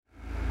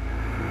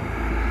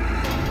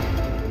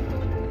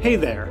Hey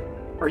there.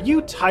 Are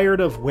you tired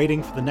of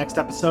waiting for the next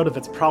episode of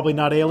It's Probably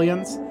Not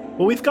Aliens?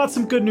 Well, we've got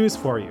some good news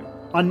for you.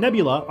 On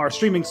Nebula, our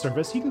streaming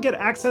service, you can get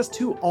access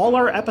to all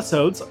our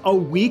episodes a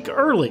week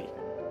early.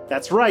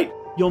 That's right,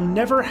 you'll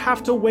never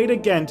have to wait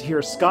again to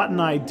hear Scott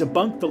and I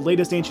debunk the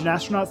latest ancient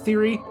astronaut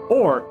theory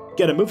or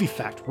get a movie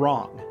fact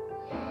wrong.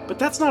 But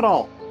that's not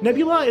all.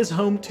 Nebula is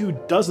home to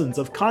dozens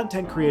of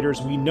content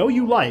creators we know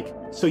you like,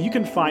 so you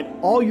can find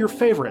all your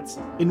favorites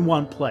in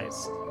one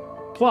place.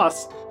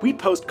 Plus, we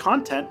post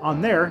content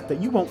on there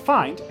that you won't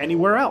find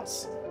anywhere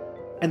else.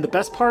 And the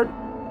best part?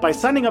 By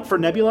signing up for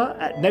Nebula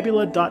at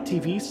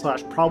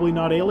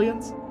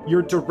nebula.tv/probablyNotAliens,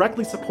 you're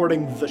directly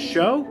supporting the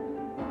show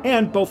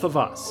and both of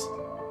us.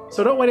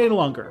 So don't wait any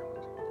longer.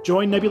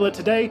 Join Nebula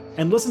today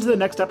and listen to the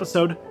next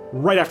episode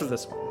right after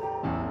this one.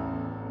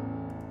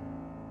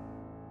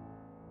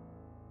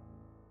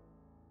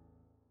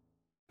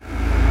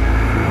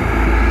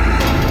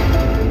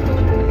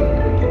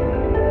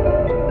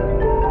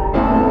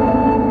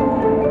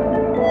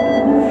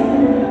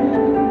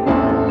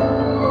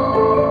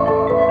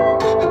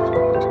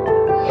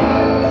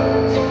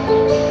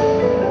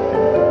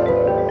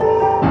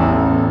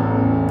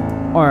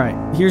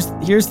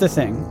 Here's the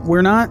thing.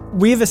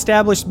 We've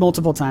established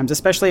multiple times,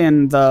 especially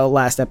in the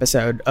last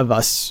episode of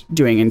us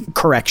doing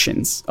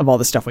corrections of all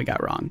the stuff we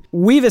got wrong.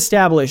 We've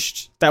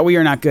established that we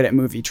are not good at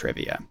movie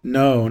trivia.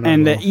 No.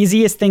 The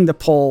easiest thing to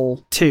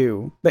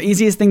the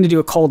easiest thing to do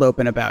a cold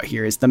open about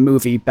here is the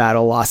movie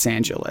Battle Los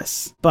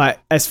Angeles. But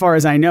as far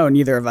as I know,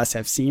 neither of us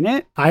have seen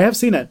it. I have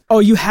seen it. Oh,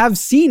 you have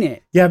seen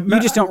it? Yeah. You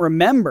just don't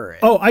remember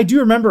it. Oh, I do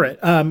remember it.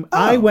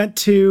 I went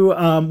to,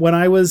 when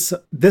I was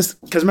because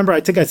remember,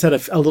 I think I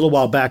said a little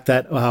while back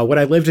that when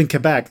I lived in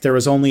Quebec, there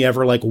was only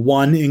ever like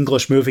one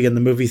English movie in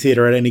the movie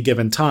theater at any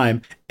given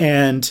time.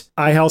 And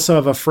I also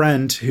have a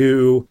friend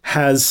who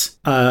has,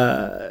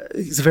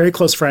 he's a very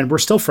close friend. We're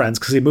still friends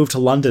because he moved to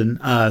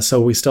London.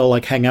 So we still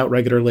like hang out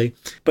regularly,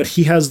 but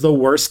he has the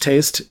worst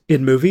taste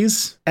in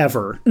movies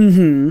ever.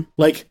 Mm-hmm.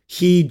 Like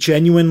he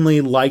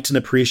genuinely liked and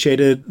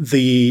appreciated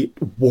the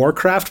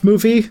Warcraft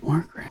movie.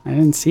 Warcraft. I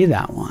didn't see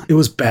that one. It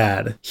was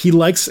bad. He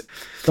likes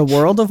the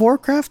World of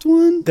Warcraft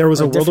one? There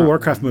was a World of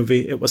Warcraft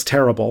movie. It was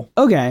terrible.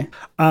 Okay.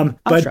 But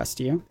I'll trust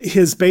you.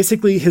 His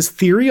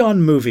theory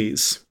on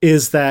movies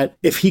is that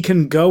if he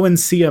can go and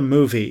see a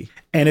movie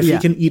and if he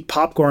can eat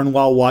popcorn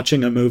while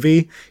watching a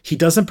movie, he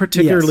doesn't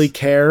particularly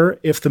care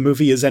if the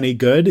movie is any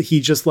good.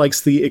 He just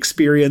likes the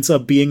experience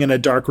of being in a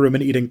dark room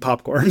and eating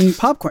popcorn.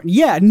 Popcorn.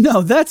 Yeah,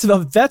 no, that's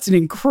an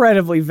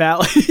incredibly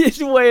valid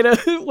way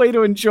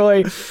to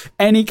enjoy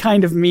any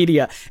kind of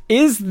media.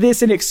 Is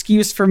this an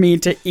excuse for me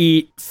to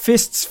eat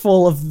fists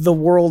full of the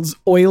world's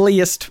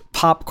oiliest,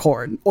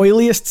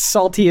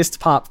 saltiest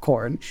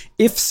popcorn?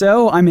 If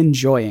so, I'm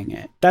enjoying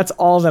it. That's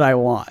all that I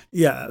want.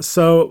 Yeah.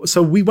 So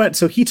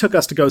he took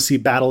us to go see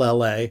Battle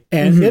LA,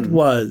 and it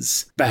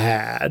was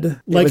bad.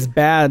 It was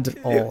bad.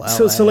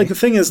 So like the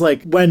thing is,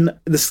 like, when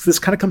this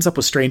kind of comes up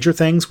with Stranger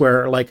Things,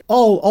 where like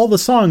all the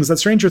songs that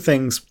Stranger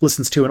Things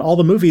listens to and all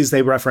the movies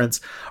they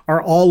reference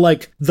are all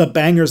like the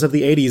bangers of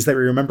the 80s that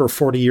we remember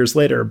 40 years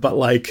later. But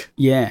like,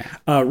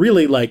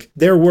 really, like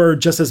there were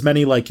just as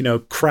many like,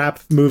 crap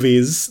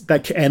movies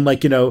and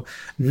like,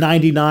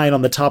 99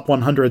 on the top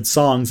 100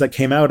 songs that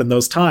came out in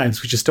those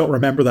times. We just don't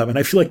remember them. And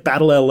I feel like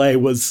Battle LA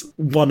was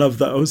one of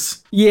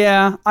those.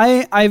 Yeah,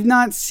 I've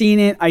not seen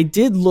it. I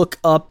did look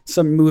up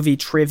some movie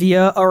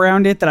trivia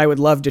around it that I would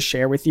love to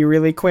share with you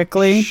really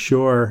quickly.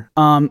 Sure.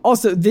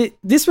 Also,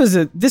 this was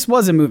a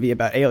movie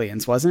about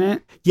aliens, wasn't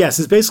it? Yes,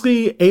 it's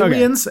basically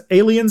aliens. Okay.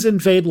 Aliens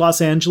invade Los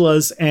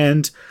Angeles,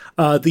 and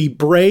the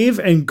brave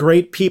and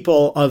great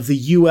people of the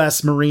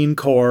U.S. Marine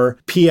Corps,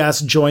 P.S.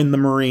 join the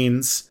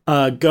Marines,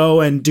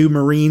 go and do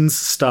Marines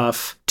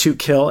stuff to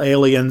kill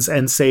aliens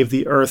and save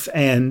the Earth,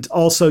 and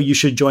also you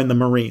should join the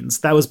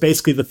Marines. That was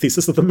basically the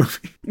thesis of the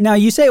movie. Now,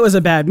 you say it was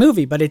a bad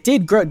movie, but it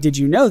did grow. Did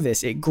you know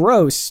this? It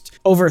grossed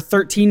over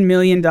 $13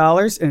 million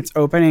in its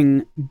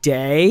opening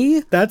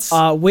day. That's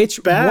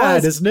which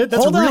bad, isn't it?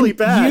 That's really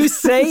bad. You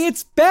say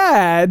it's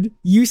bad.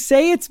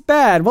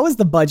 What was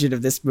the budget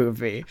of this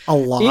movie? A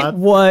lot. It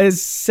was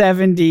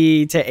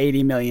 $70 to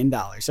 $80 million.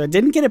 So it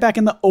didn't get it back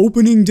in the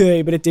opening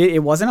day, but it did.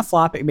 It wasn't a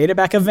flop. It made it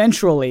back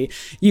eventually.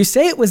 You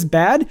say it was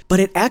bad, but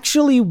it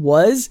actually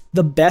was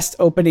the best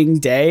opening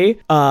day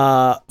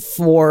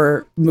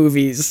for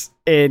movies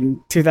in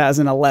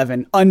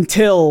 2011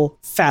 until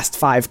Fast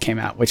 5 came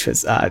out, which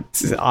was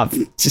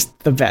just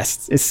the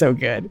best. It's so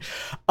good.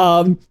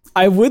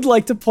 I would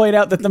like to point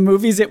out that the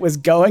movies it was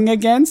going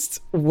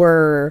against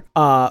were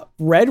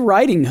Red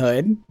Riding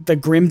Hood, the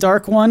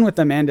grimdark one with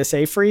Amanda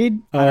Seyfried.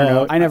 I don't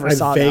know. I never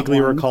saw that one. I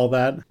vaguely recall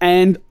that.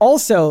 And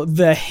also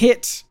the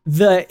hit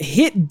the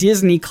hit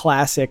Disney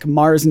classic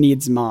Mars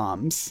Needs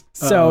Moms.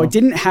 So it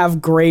didn't have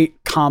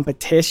great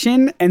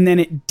competition, and then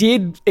it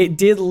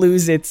did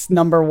lose its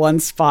number one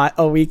spot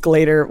a week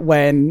later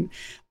when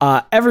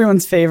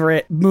everyone's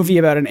favorite movie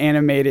about an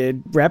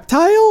animated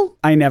reptile?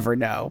 I never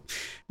know.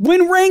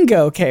 When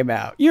Rango came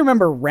out. You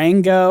remember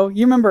Rango?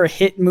 You remember a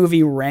hit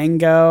movie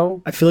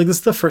Rango? I feel like this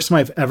is the first time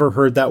I've ever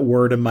heard that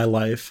word in my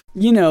life.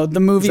 You know, the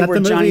movie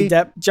where Johnny movie?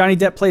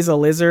 Depp plays a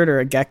lizard or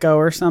a gecko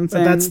or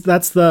something. That's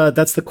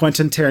the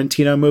Quentin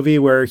Tarantino movie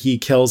where he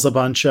kills a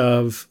bunch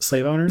of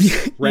slave owners.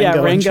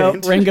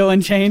 Rango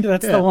Unchained.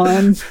 That's the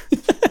one.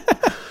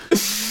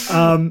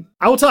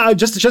 I will tell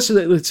just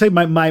to say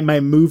my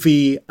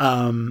movie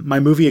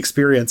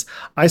experience.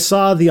 I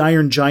saw The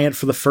Iron Giant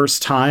for the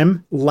first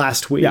time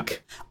last week. Yeah.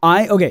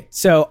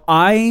 So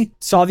I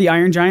saw The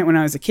Iron Giant when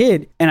I was a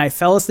kid, and I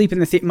fell asleep in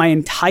the my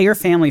entire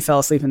family fell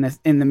asleep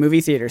in the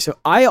movie theater. So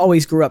I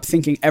always grew up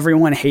thinking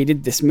everyone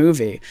hated this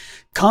movie.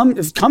 Come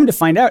to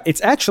find out,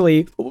 it's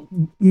actually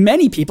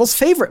many people's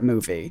favorite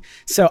movie.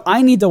 So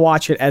I need to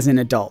watch it as an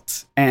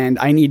adult, and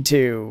I need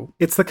to.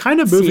 It's the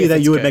kind of movie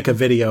that you would make a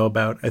video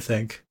about, I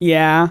think.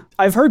 Yeah,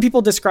 I've heard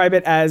people describe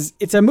it as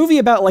it's a movie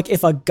about like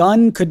if a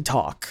gun could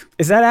talk.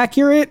 Is that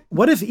accurate?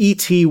 What if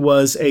E.T.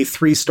 was a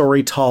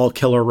 3-story tall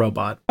killer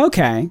robot?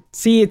 Okay.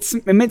 See, it's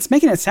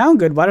making it sound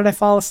good. Why did I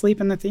fall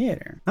asleep in the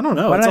theater? I don't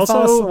know. Why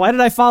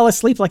did I fall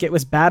asleep like it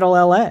was Battle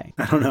LA?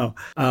 I don't know.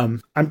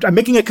 I'm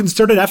making a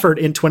concerted effort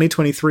in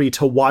 2023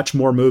 to watch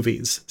more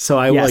movies. So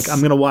I'm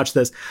going to watch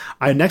this.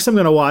 Next I'm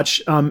going to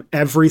watch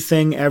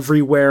Everything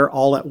Everywhere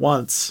All at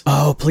Once.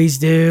 Oh, please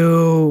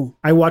do.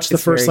 I watched the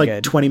first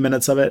 20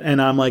 minutes of it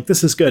and I'm like,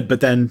 this is good. But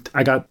then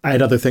I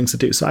had other things to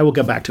do. So I will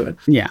get back to it.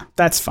 Yeah,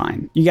 that's fine.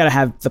 You got to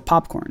have the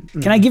popcorn.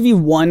 Can I give you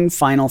one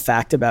final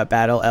fact about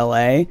Battle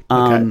LA?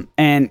 Okay.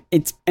 And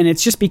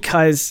it's just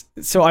because,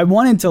 so I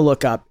wanted to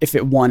look up if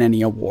it won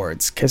any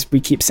awards because we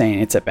keep saying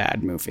it's a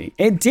bad movie.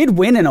 It did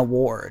win an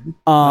award.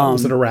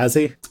 Was it a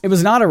Razzie? It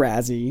was not a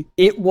Razzie.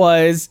 It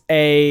was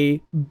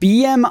a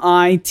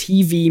BMI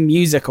TV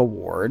Music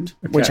Award,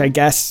 which I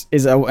guess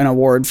is an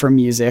award for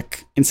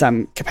music in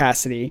some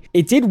capacity.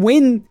 It did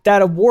win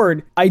that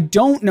award. I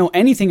don't know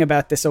anything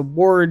about this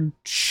award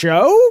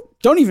show.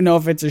 Don't even know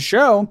if it's a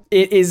show.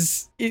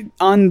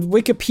 On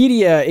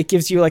Wikipedia, it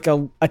gives you like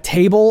a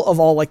table of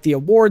all like the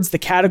awards, the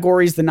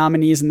categories, the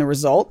nominees, and the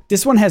result.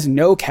 This one has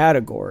no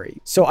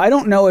category. So I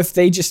don't know if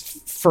they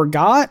just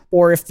forgot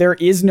or if there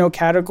is no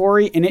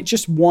category and it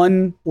just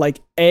won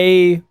like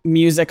a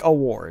music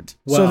award.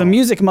 Wow. So the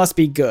music must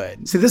be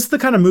good. See, this is the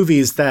kind of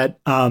movies that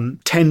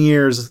 10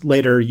 years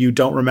later you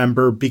don't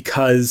remember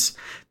because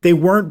they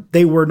were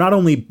not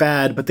only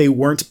bad, but they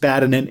weren't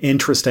bad in an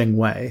interesting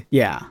way.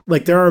 Yeah.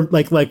 Like there are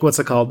like what's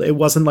it called? It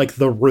wasn't like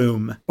The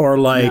Room or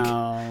like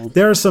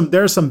there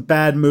are some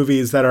bad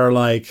movies that are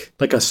like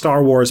a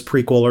Star Wars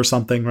prequel or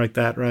something like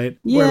that, right?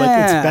 Yeah. Where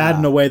like it's bad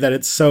in a way that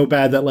it's so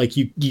bad that like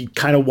you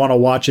kind of want to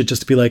watch it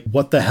just to be like,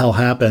 what the hell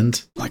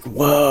happened? Like,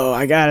 whoa,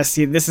 I gotta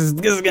see. This is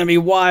gonna be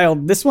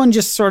wild. This one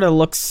just sort of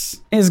looks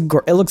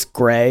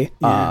gray.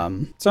 Yeah.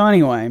 So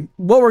anyway,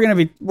 what we're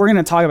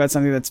gonna talk about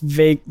something that's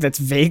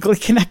vaguely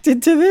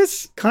connected to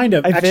this. Kind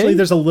of. Actually,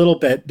 there's a little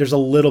bit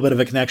of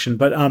a connection.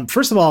 But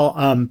first of all,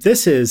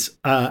 this is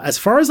as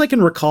far as I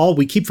can recall,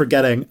 we keep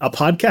forgetting a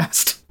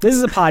podcast. This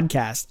is a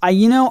podcast.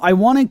 I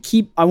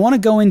want to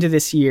go into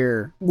this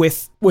year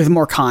with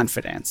more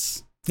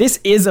confidence.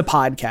 This is a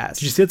podcast.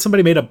 Did you see that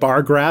somebody made a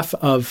bar graph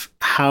of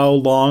how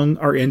long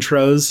our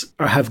intros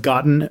have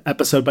gotten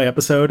episode by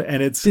episode?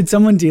 And did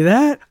someone do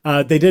that?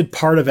 They did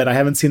part of it. I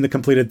haven't seen the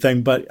completed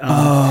thing, but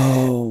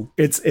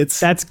it's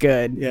that's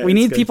good. Yeah, we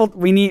need people.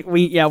 We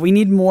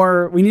need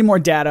more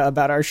data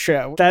about our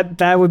show.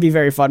 That would be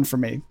very fun for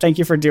me. Thank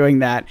you for doing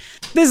that.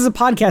 This is a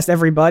podcast,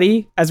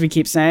 everybody, as we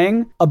keep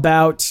saying,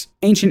 about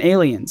ancient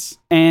aliens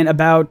and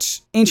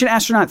about ancient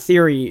astronaut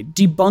theory,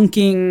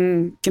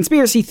 debunking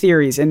conspiracy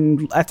theories,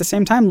 and at the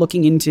same time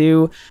looking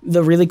into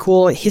the really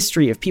cool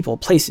history of people,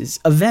 places,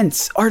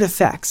 events,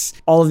 artifacts,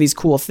 all of these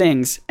cool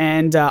things.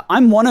 And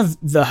I'm one of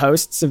the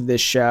hosts of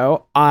this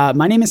show.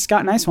 My name is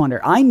Scott Nicewander.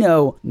 I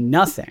know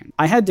nothing.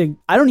 I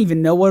don't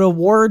even know what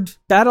award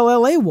Battle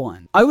LA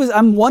won.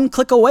 I'm one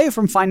click away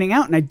from finding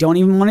out, and I don't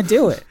even want to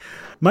do it.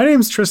 My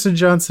name's Tristan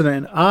Johnson,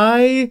 and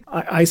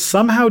I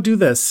somehow do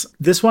this.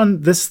 This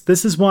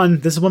is one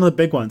of the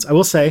big ones. I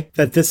will say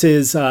that this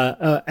is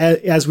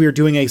as we are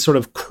doing a sort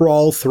of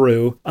crawl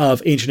through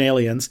of Ancient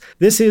Aliens.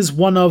 This is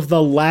one of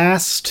the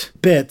last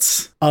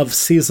bits of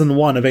season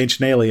 1 of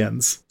Ancient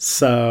Aliens.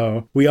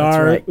 So we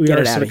are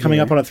sort of coming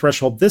up on a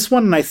threshold. This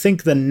one, and I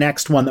think the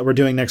next one that we're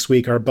doing next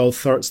week are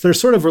both, they're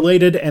sort of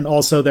related, and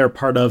also they're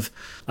part of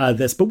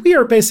this. But we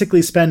are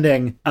basically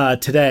spending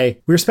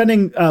we're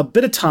spending a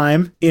bit of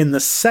time in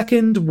the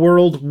Second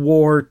World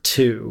War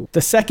II.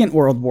 The Second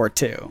World War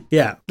II.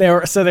 Yeah. There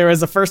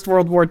was a First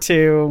World War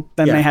II,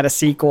 then they had a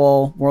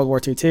sequel, World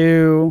War II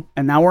 2,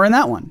 and now we're in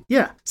that one.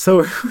 Yeah.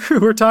 So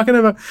we're talking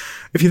about,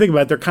 if you think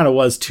about it, there kind of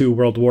was 2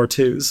 World War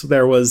IIs.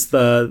 There was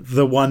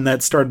the one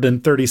that started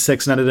in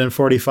 36 and ended in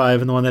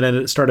 45, and the one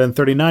that started in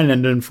 39 and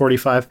ended in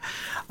 45.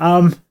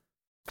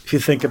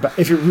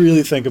 If you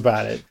really think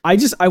about it, I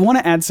want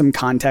to add some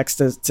context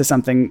to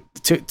something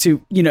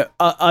to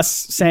us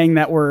saying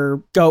that we're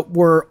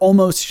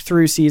almost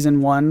through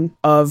season 1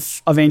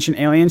 of Ancient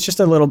Aliens.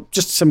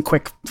 Just some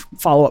quick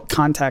follow-up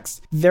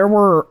context. There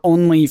were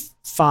only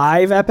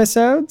 5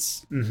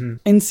 episodes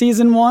in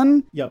season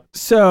 1. Yep.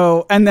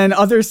 So, and then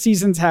other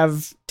seasons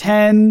have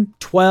 10,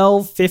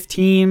 12,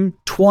 15,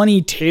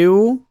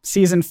 22.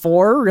 Season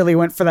 4 really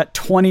went for that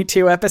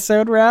 22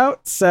 episode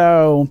route.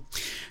 So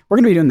we're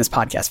going to be doing this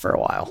podcast for a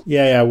while.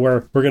 Yeah,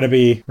 we're going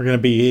to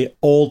be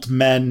old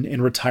men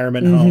in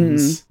retirement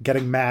homes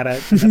getting mad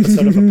at an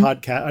episode of a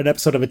podcast, an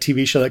episode of a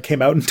TV show that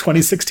came out in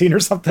 2016 or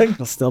something.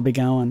 It'll still be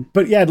going.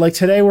 But yeah, like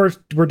today we're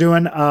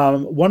doing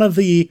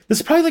this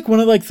is probably like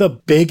one of like the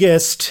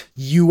biggest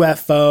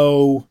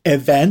UFO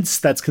events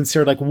that's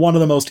considered like one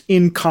of the most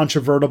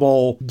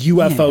incontrovertible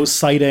UFO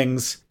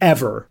sightings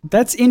ever.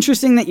 That's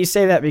interesting that you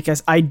say that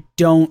because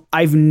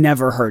I've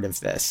never heard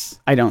of this.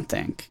 I don't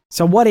think.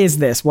 So what is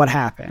this? What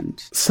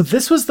happened? So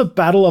this was the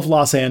Battle of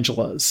Los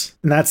Angeles,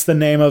 and that's the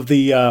name of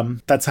the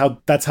that's how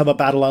the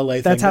Battle of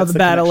LA. That's how the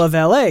Battle of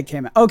LA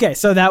came out. Okay,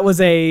 so that was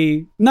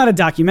not a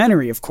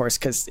documentary, of course,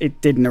 because it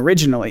didn't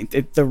originally.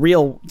 The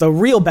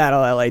real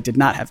Battle of LA did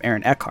not have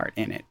Aaron Eckhart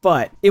in it,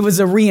 but it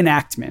was a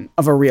reenactment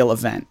of a real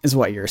event, is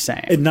what you're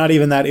saying. And not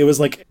even that. It was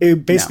like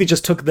it basically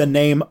just took the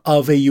name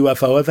of a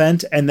UFO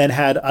event and then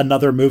had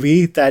another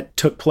movie that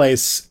took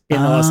place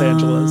in Los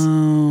Angeles.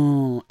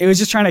 It was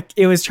just trying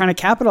to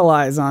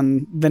capitalize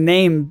on the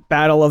name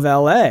Battle of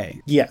LA.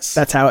 Yes.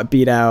 That's how it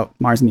beat out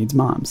Mars Needs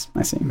Moms,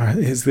 I see.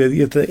 Is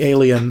the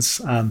aliens.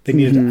 They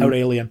needed to out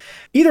alien.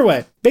 Either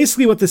way,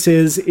 basically what this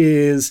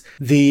is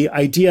the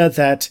idea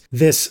that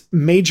this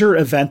major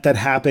event that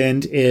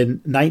happened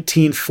in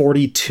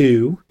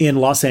 1942 in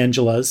Los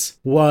Angeles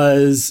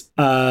was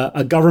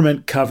a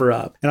government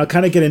cover-up. And I'll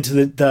kind of get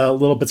into the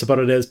little bits about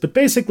what it is. But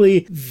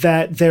basically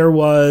that there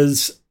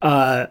was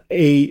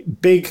a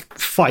big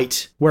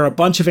fight where a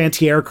bunch of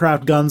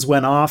anti-aircraft guns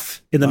went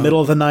off in the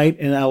middle of the night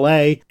in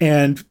LA,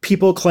 and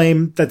people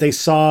claim that they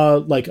saw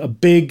like a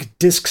big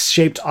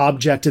disc-shaped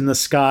object in the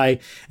sky,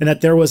 and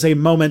that there was a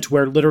moment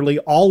where literally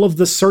all of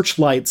the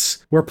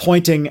searchlights were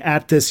pointing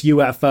at this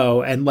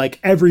UFO, and like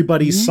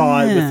everybody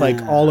saw it with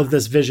like all of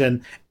this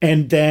vision.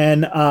 And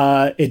then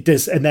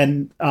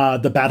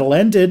the battle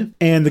ended,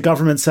 and the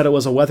government said it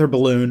was a weather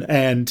balloon,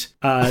 and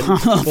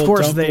of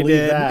course they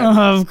did.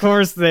 Of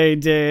course they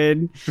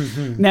did.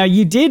 Now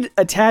you did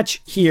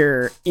attach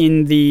here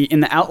in the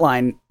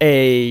outline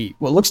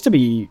what looks to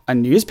be a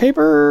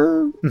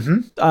newspaper,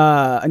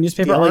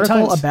 article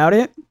Times. about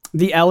it.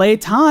 The LA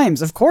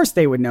Times, of course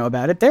they would know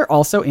about it. They're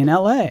also in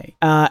LA.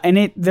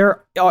 And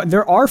there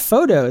are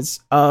photos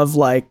of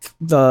like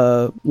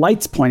the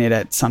lights pointed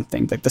at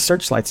something, like the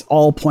searchlights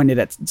all pointed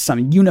at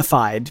some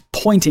unified,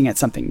 pointing at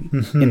something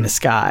in the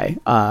sky,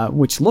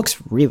 which looks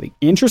really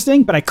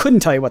interesting, but I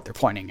couldn't tell you what they're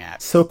pointing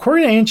at. So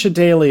according to Ancient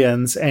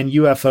Aliens and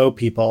UFO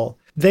people,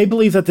 they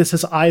believe that this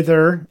is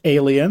either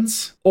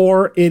aliens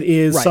or it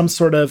is some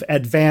sort of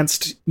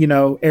advanced,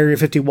 Area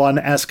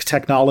 51-esque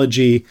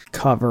technology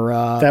cover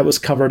up that was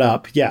covered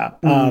up. Yeah.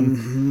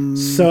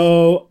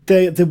 So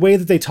the way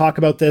that they talk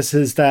about this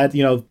is that,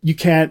 you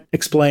can't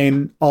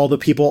explain all the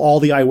people, all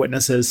the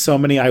eyewitnesses, so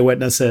many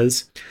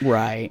eyewitnesses.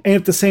 Right. And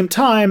at the same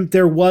time,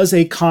 there was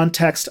a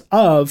context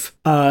of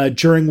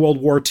during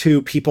World War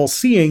II, people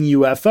seeing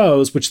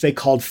UFOs, which they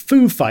called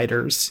Foo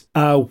Fighters,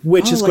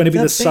 which is going to be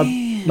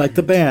like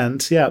the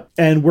band. Yeah.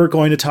 And we're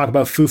going to talk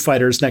about Foo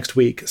Fighters next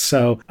week.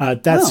 So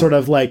that's sort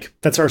of like,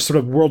 that's our sort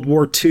of World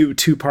War II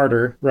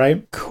two-parter,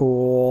 right?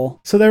 Cool.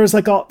 So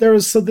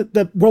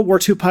the World War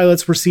II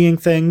pilots were seeing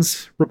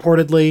things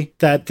reportedly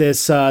that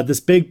this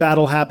big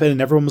battle happened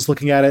and everyone was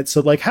looking at it.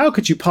 So like, how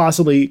could you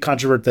possibly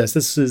controvert this?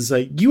 This is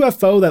a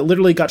UFO that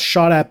literally got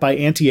shot at by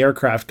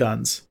anti-aircraft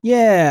guns.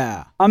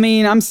 Yeah. I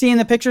mean, I'm seeing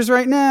the pictures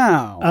right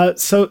now.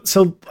 So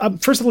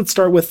first let's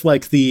start with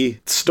like the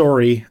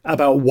story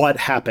about what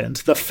happened,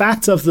 the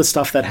facts of the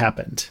stuff that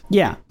happened.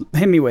 Yeah,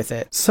 hit me with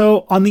it.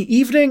 So on the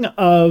evening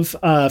of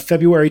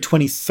February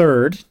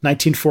 23rd,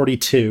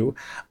 1942,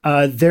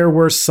 there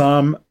were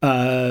some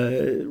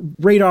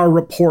radar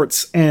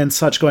reports and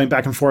such going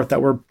back and forth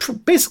that were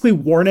basically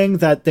warning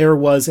that there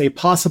was a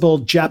possible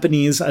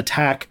Japanese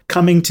attack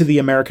coming to the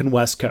American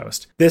West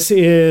Coast. This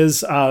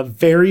is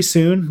very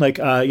soon, like,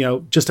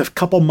 just a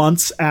couple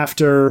months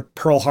after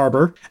Pearl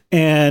Harbor,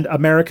 and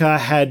America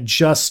had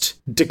just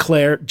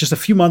a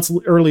few months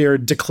earlier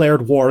declared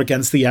declared war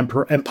against the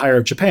Empire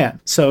of Japan.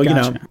 So,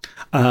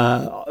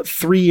 Gotcha.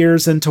 3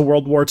 years into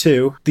World War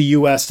II, the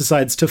U.S.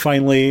 decides to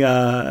finally,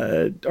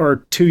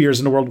 or 2 years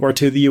into World War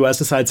II, the U.S.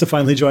 decides to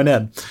finally join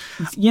in.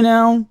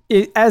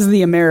 As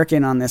the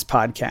American on this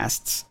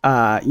podcast,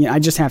 I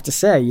just have to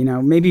say,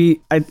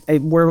 maybe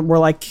we're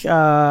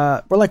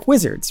like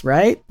wizards,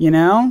 right?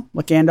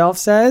 What Gandalf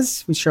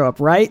says, we show up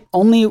right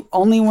only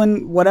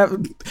when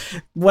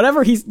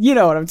whatever he's,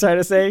 what I'm trying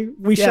to say.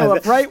 We show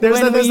up right when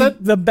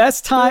the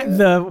best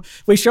time.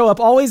 We show up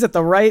always at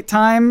the right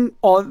time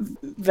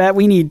that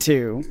we need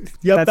to.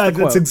 Yep,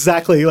 that's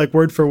exactly like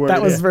word for word.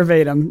 That was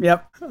verbatim.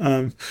 Yep.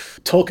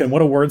 Tolkien,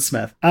 what a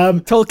wordsmith.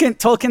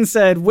 Tolkien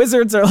said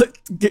wizards are.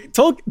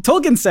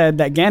 Tolkien said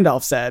that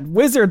Gandalf said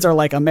wizards are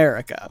like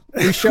America.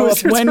 We show up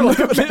when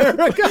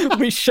America.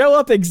 We show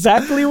up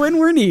exactly when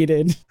we're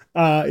needed.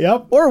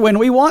 Yep. Or when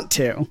we want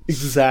to.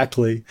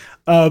 Exactly.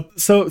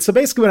 So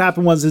basically what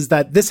happened is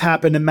that this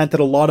happened and meant that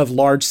a lot of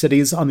large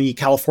cities on the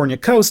California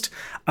coast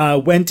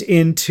went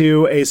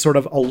into a sort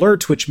of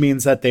alert, which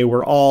means that they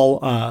were all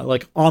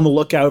on the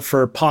lookout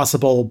for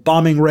possible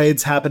bombing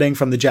raids happening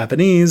from the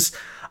Japanese.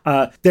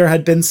 There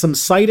had been some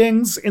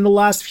sightings in the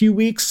last few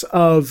weeks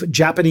of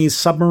Japanese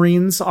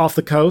submarines off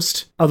the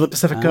coast of the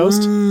Pacific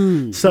coast.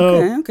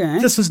 So okay.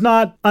 This was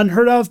not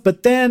unheard of.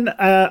 But then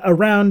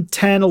around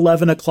 10,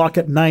 11 o'clock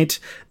at night,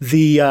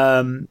 they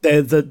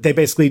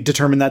basically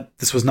determined that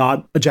this was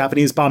not a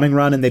Japanese bombing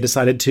run, and they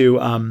decided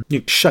to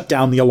shut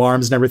down the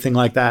alarms and everything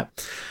like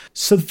that.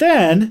 So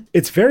then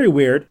it's very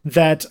weird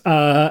that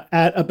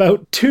at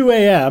about 2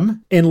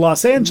 a.m. in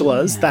Los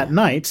Angeles that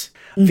night,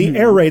 the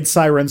air raid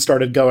siren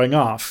started going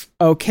off.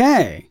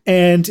 Okay.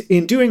 And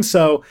in doing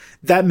so,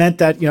 that meant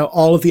that,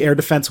 all of the air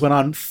defense went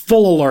on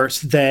full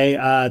alert.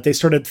 They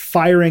started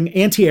firing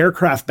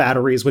anti-aircraft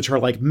batteries, which are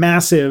like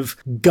massive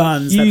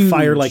guns that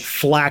fire like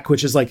flak,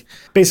 which is like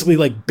basically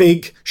like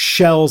big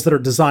shells that are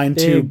designed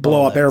to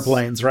blow up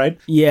airplanes, right?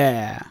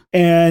 Yeah.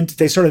 And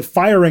they started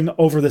firing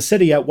over the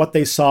city at what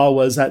they saw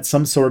was at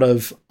some sort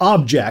of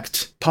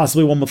object,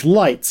 possibly one with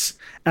lights.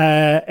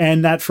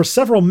 And that for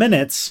several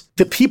minutes,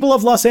 the people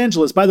of Los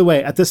Angeles, by the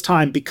way, at this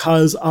time,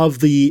 because of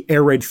the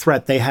air raid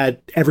threat, they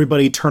had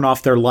everybody turn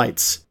off their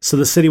lights. So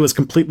the city was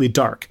completely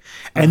dark.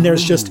 And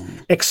there's just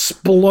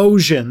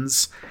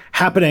explosions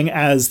happening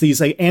as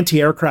these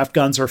anti-aircraft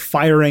guns are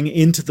firing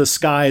into the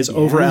skies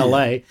over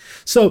LA.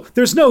 So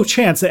there's no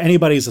chance that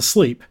anybody's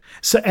asleep.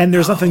 And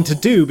there's nothing to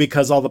do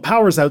because all the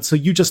power's out. So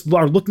you just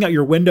are looking out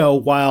your window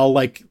while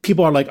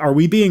people are like, are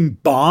we being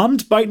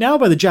bombed right now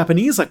by the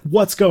Japanese? Like,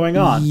 what's going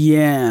on?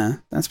 Yeah,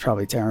 that's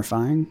probably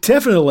terrifying.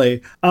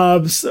 Definitely.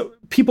 So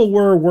people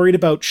were worried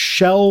about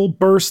shell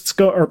bursts,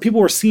 people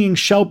were seeing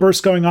shell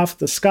bursts going off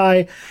the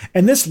sky.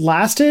 And this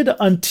lasted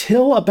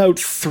until about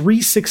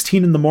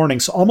 3:16 in the morning.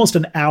 So almost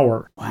an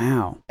hour.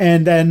 Wow.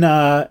 And then,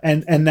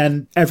 and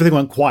then everything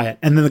went quiet.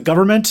 And then the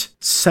government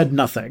said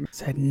nothing.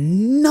 Said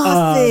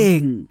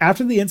nothing.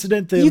 After the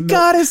incident, you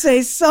gotta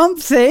say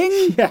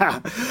something. Yeah.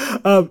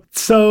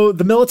 So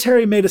the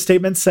military made a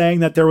statement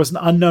saying that there was an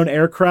unknown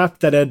aircraft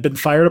that had been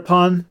fired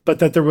upon, but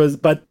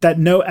that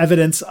no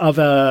evidence of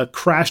a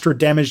crashed or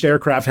damaged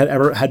aircraft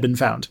had been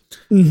found.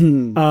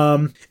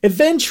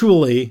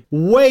 Eventually,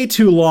 way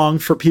too long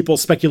for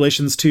people's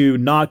speculations to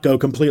not go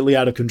completely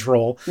out of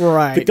control.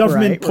 Right. The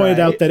government pointed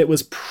out that it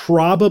was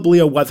probably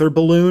a weather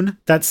balloon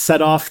that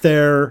set off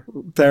their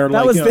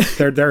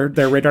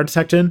radar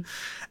detection.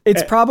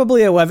 It's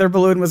probably a weather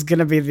balloon was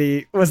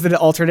the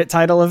alternate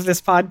title of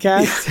this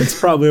podcast. It's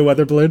probably a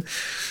weather balloon.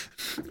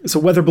 It's a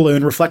weather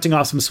balloon reflecting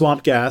off some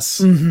swamp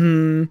gas.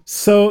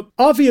 So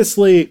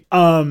obviously,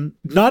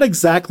 not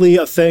exactly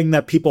a thing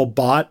that people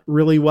bought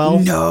really well.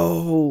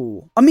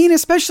 No.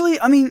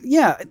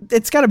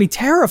 It's got to be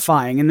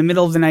terrifying in the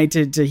middle of the night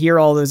to hear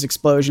all those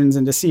explosions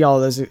and to see all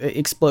those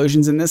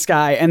explosions in the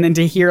sky, and then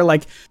to hear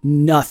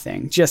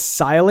nothing, just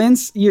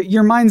silence.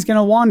 Your mind's going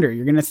to wander.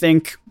 You're going to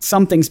think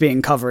something's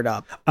being covered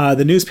up.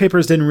 The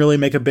newspapers didn't really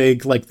make a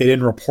big, they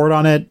didn't report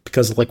on it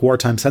because of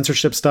wartime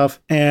censorship stuff.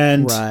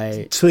 And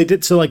so they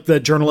did. So the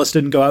journalists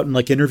didn't go out and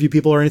interview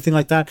people or anything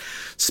like that.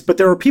 But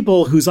there were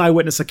people whose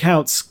eyewitness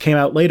accounts came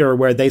out later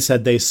where they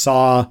said they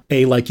saw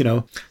a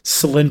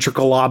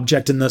cylindrical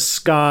object in the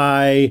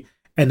sky,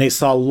 and they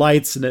saw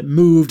lights and it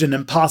moved in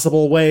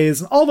impossible ways,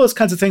 and all those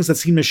kinds of things that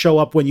seem to show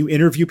up when you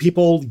interview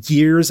people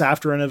years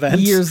after an event.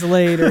 Years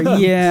later,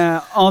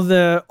 yeah.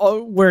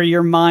 Where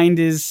your mind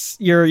is,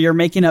 you're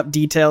making up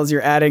details,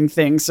 you're adding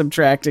things,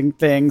 subtracting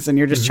things, and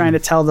you're just trying to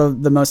tell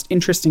the most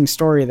interesting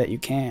story that you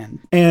can.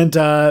 And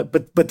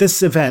but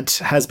this event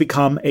has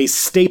become a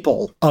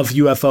staple of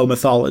UFO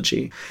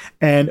mythology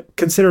and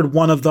considered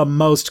one of the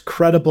most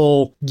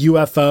credible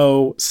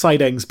UFO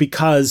sightings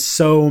because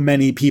so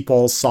many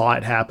people saw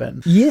it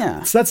happen.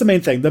 Yeah. So that's the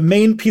main thing. The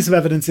main piece of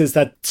evidence is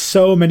that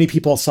so many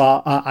people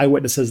saw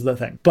eyewitnesses of the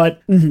thing.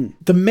 But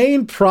the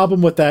main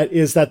problem with that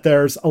is that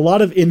there's a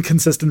lot of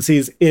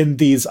inconsistencies in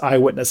these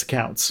eyewitness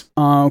accounts.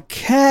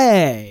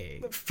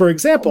 Okay. for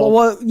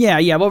example,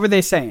 yeah. What were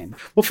they saying?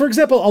 Well, for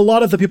example, a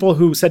lot of the people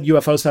who said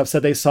UFO stuff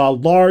said they saw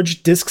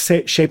large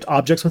disc-shaped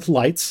objects with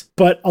lights,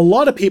 but a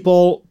lot of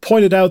people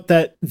pointed out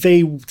that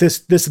this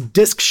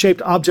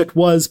disc-shaped object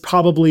was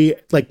probably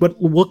like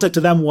what looked like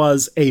to them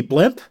was a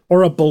blimp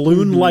or a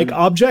balloon-like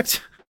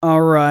object.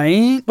 All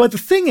right. But the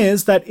thing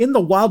is that in the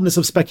wildness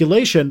of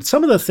speculation,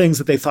 some of the things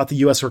that they thought the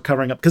US were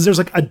covering up, because there's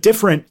like a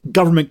different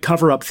government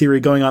cover-up theory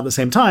going on at the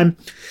same time,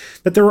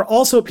 that there were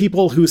also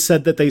people who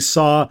said that they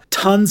saw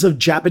tons of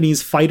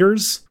Japanese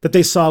fighters, that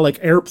they saw like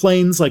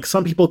airplanes. Like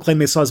some people claim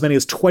they saw as many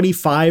as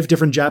 25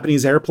 different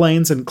Japanese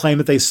airplanes and claim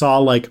that they saw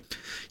like,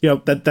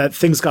 that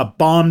things got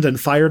bombed and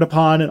fired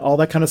upon and all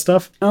that kind of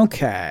stuff.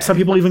 Okay. Some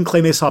people even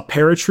claim they saw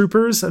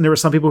paratroopers, and there were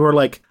some people who were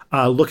like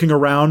looking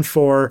around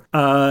for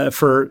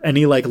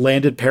any like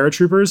landed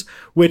paratroopers,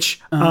 which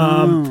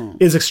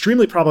is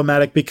extremely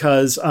problematic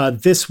because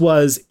this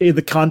was in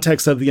the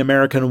context of the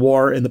American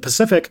War in the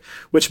Pacific,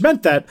 which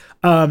meant that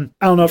I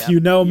don't know if you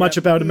know much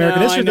about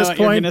American history at this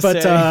point,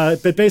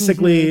 but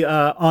basically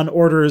on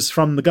orders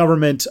from the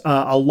government,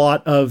 a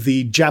lot of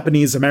the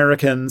Japanese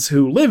Americans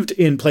who lived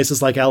in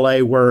places like LA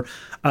were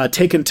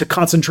taken to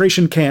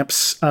concentration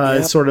camps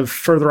sort of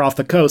further off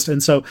the coast.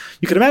 And so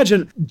you can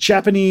imagine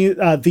Japanese,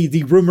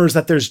 the rumors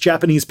that there's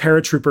Japanese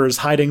paratroopers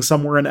hiding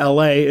somewhere in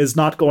LA is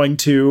not going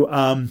to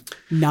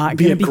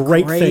be a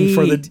great thing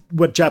for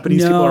what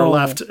Japanese people are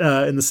left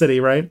in the city,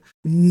 right?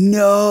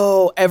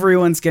 No,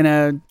 everyone's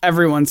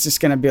just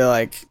gonna be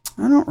like,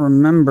 I don't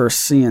remember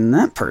seeing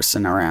that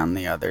person around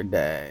the other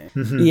day.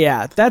 Mm-hmm.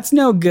 Yeah, that's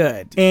no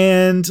good.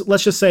 And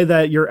let's just say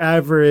that your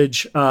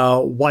average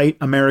white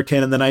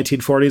American in the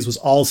 1940s was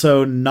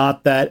also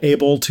not that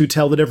able to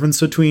tell the difference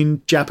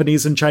between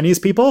Japanese and Chinese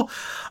people.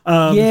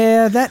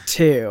 Yeah, that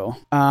too.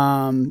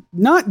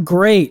 Not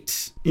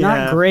great.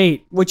 Not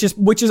great. Which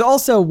is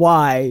also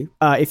why,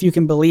 if you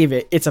can believe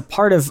it, it's a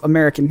part of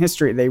American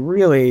history they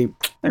really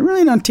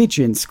don't teach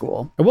you in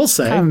school. I will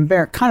say,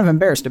 kind of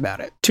embarrassed about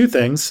it. Two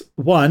things.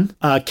 One,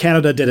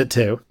 Canada did it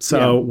too,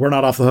 so we're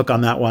not off the hook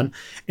on that one.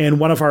 And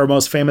one of our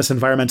most famous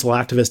environmental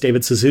activists,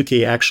 David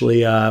Suzuki,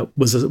 actually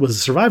was a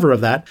survivor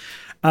of that.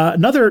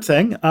 Another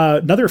thing,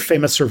 another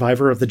famous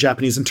survivor of the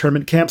Japanese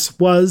internment camps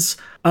was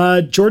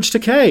George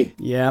Takei.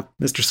 Yep.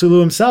 Mr. Sulu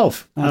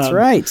himself. That's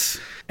right.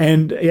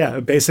 And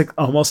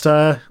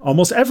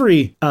almost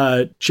every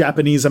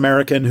Japanese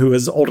American who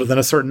is older than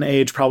a certain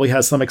age probably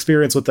has some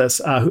experience with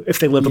this if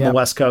they live on the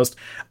West Coast.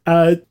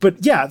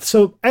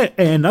 So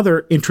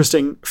another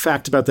interesting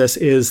fact about this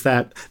is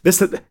that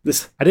this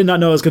I did not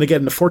know I was going to get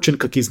into fortune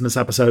cookies in this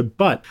episode,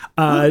 but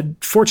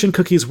fortune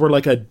cookies were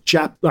like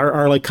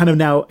are like kind of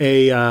now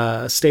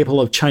a staple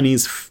of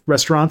Chinese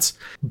restaurants,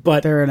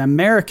 but they're an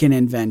American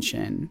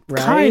invention,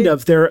 right? Kind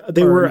of.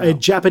 They were a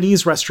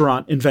Japanese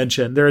restaurant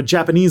invention. They're a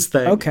Japanese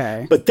thing.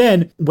 Okay. But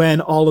then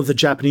when all of the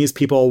Japanese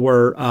people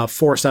were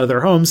forced out of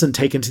their homes and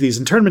taken to these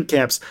internment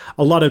camps,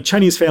 a lot of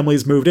Chinese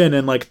families moved in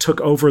and like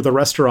took over the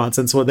restaurants.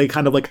 And so they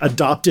kind of like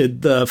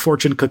adopted the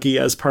fortune cookie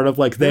as part of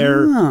like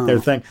their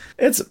thing.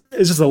 It's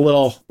just a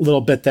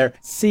little bit there.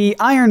 See,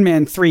 Iron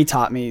Man 3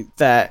 taught me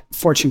that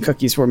fortune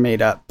cookies were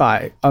made up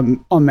by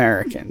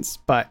Americans,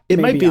 but it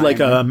might be like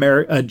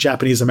a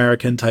Japanese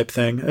American type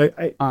thing.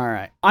 All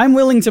right. I'm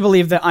willing to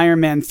believe that Iron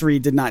Man 3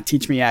 did not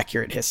teach me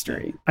accurate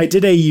history. I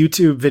did a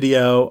YouTube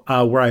video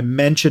where I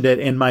mentioned it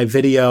in my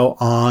video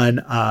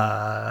on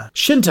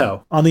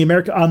Shinto, on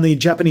the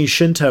Japanese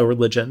Shinto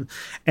religion.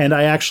 And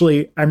I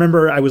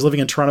remember I was living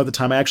in Toronto at the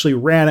time. I actually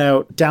ran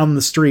out down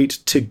the street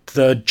to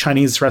the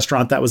Chinese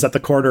restaurant that was at the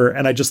corner,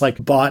 and I just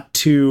like bought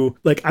two,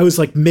 like I was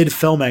like mid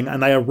filming,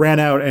 and I ran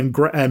out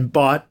and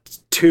bought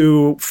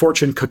 2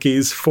 fortune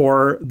cookies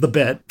for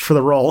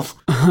the role.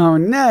 Oh,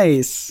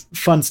 nice.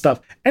 Fun stuff.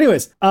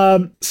 Anyways,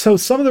 so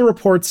some of the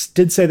reports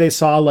did say they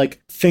saw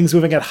like things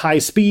moving at high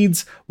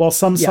speeds, while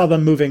some saw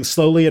them moving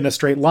slowly in a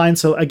straight line.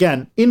 So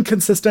again,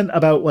 inconsistent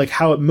about like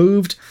how it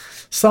moved.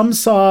 Some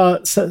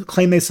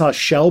claim they saw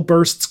shell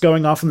bursts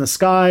going off in the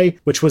sky,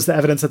 which was the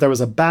evidence that there was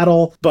a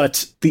battle,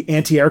 but the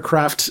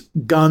anti-aircraft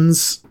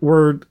guns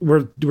were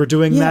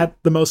doing that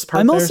the most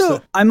part.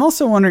 I'm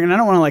also wondering, and I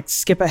don't want to like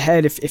skip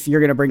ahead if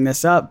you're going to bring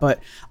this up, but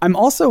I'm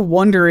also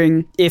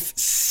wondering if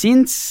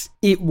since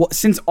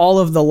all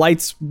of the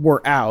lights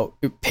were out,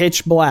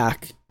 pitch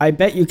black, I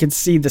bet you could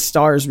see the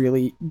stars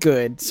really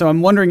good. So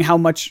I'm wondering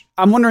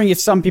if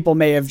some people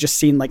may have just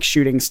seen like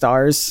shooting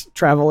stars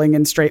traveling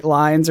in straight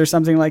lines or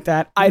something like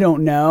that. I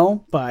don't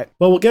know, but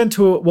what we will get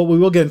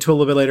into a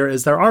little bit later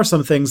is there are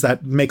some things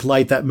that make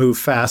light that move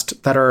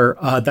fast that are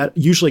that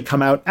usually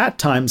come out at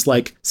times,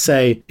 like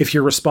say if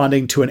you're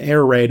responding to an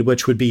air raid,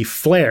 which would be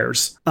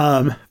flares.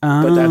 But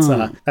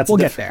that's we'll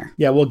get there.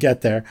 Yeah, we'll get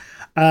there.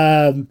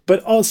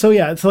 But also,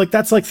 it's like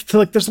that's like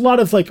there's a lot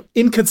of like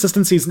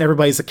inconsistencies in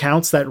everybody's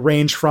accounts that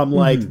range from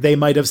like they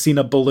might have seen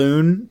a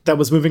balloon that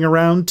was moving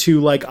around to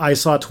like I I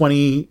saw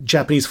 20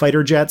 Japanese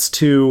fighter jets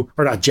or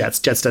not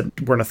jets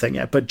weren't a thing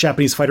yet, but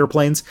Japanese fighter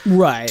planes.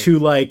 Right. To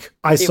like,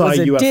 I saw a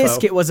UFO. It was a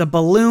disc, it was a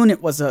balloon,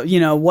 it was a,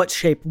 what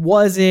shape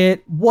was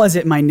it? Was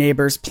it my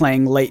neighbors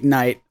playing late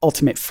night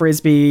ultimate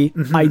frisbee?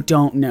 I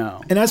don't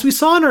know. And as we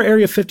saw in our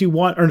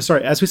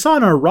as we saw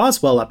in our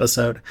Roswell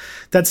episode,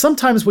 that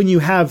sometimes when you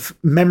have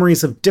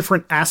memories of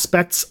different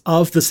aspects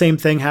of the same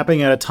thing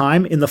happening at a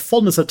time, in the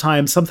fullness of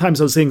time, sometimes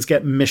those things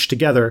get mished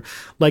together.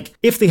 Like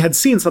if they had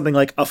seen something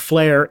like a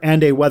flare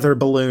and a weather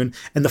balloon,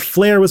 and the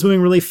flare was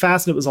moving really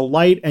fast and it was a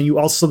light, and you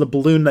also saw the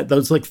balloon, that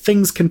those like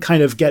things can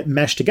kind of get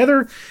meshed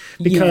together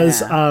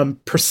because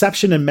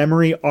perception and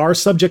memory are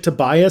subject to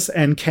bias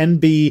and can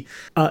be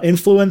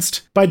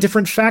influenced by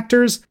different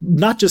factors,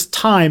 not just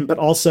time, but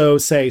also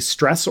say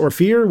stress or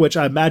fear, which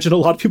I imagine a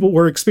lot of people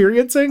were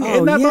experiencing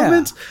in that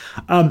moment.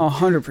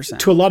 100%.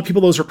 To a lot of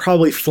people, those are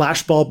probably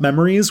flashbulb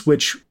memories,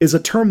 which is a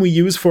term we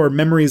use for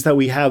memories that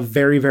we have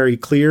very, very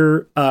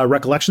clear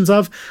recollections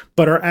of,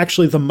 but are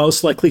actually the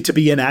most likely to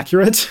be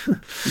inaccurate.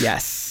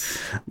 Yes.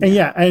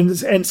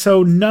 And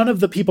so none of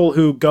the people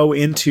who go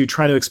into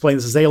trying to explain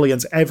this as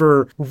aliens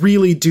ever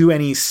really do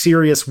any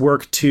serious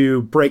work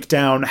to break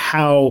down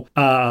how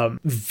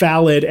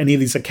valid any of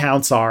these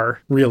accounts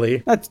are,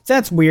 really.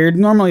 That's weird.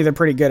 Normally they're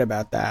pretty good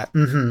about that.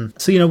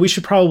 So, we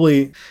should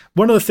probably,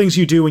 one of the things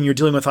you do when you're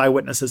dealing with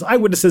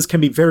eyewitnesses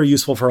can be very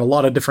useful for a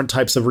lot of different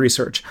types of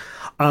research.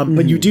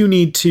 But you do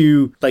need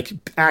to like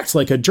act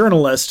like a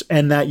journalist,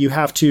 and that you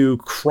have to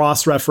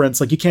cross-reference.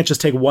 Like you can't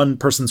just take one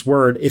person's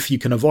word if you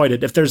can avoid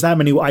it. If there's that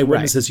many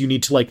eyewitnesses, you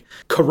need to like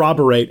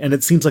corroborate, and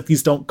it seems like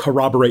these don't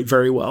corroborate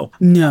very well.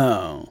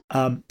 No.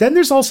 Then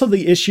there's also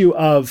the issue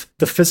of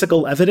the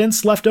physical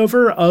evidence left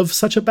over of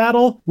such a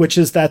battle, which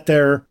is that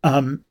there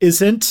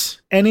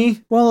isn't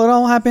any. Well, it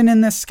all happened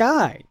in the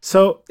sky.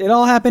 So it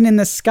all happened in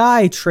the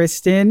sky,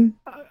 Tristan.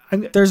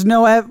 There's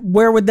no,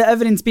 where would the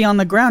evidence be on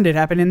the ground? It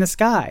happened in the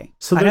sky.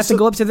 So I'd have to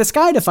go up to the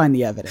sky to find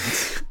the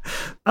evidence.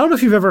 I don't know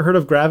if you've ever heard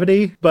of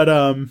gravity, but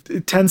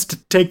it tends to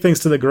take things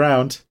to the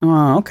ground.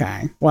 Oh,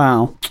 okay.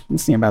 Wow.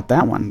 Let's see about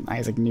that one,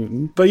 Isaac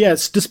Newton. But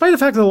yes, despite the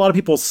fact that a lot of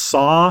people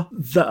saw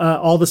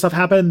all the stuff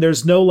happen,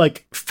 there's no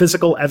like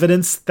physical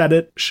evidence that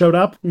it showed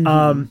up.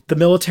 The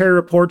military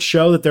reports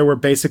show that there were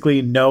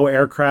basically no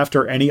aircraft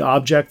or any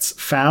objects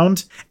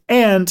found.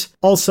 And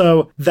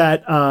also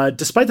that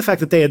despite the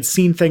fact that they had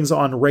seen things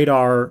on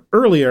radar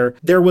earlier,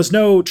 there was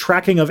no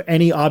tracking of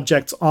any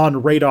objects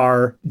on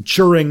radar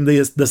during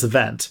this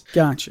event.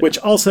 Gotcha. Which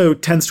also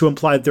tends to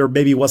imply that there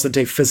maybe wasn't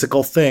a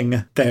physical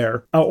thing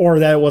there, or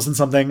that it wasn't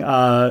something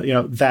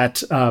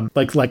that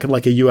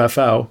like a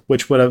UFO,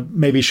 which would have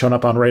maybe shown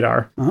up on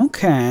radar.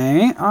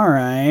 Okay, all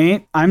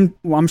right.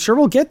 I'm sure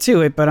we'll get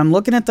to it, but I'm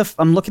looking at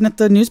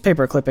the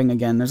newspaper clipping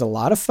again. There's a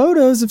lot of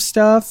photos of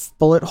stuff,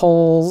 bullet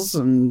holes,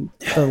 and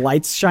the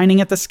lights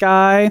shining at the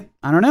sky.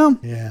 I don't know.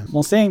 Yeah.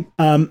 We'll see.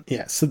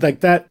 So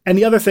like that. And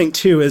the other thing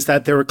too is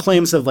that there were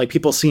claims of like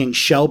people seeing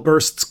shell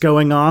bursts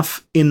going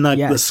off in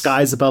the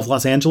skies above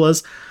Los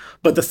Angeles.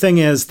 But the thing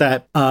is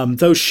that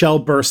those shell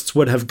bursts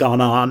would have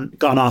gone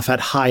off at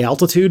high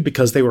altitude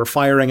because they were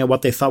firing at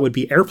what they thought would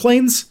be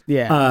airplanes.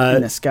 Yeah,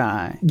 in the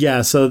sky.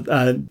 Yeah, so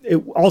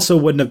it also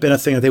wouldn't have been a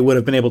thing that they would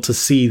have been able to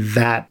see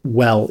that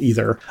well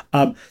either.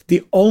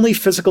 The only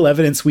physical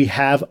evidence we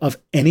have of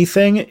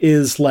anything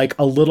is like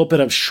a little bit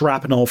of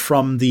shrapnel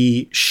from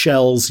the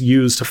shells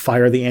used to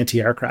fire the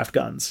anti-aircraft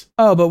guns.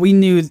 Oh,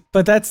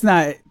 but that's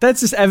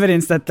just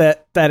evidence that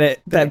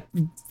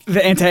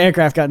the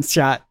anti-aircraft guns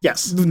shot.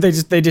 Yes. They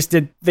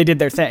did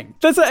their thing.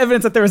 That's not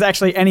evidence that there was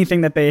actually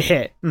anything that they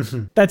hit.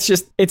 That's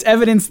just, it's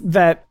evidence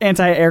that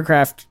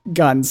anti-aircraft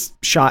guns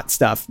shot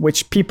stuff,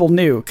 which people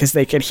knew because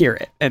they could hear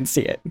it and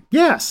see it.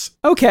 Yes.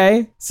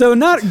 Okay. So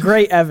not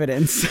great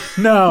evidence.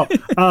 No.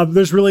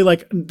 There's really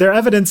their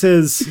evidence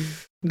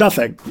is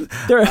nothing.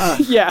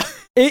 Yeah.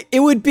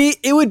 It would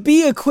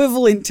be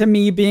equivalent to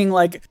me being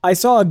like, I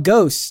saw a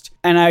ghost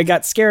and I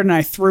got scared and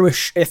I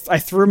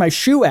threw my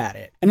shoe at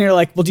it. And you're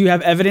like, well, do you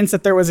have evidence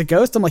that there was a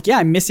ghost? I'm like, yeah,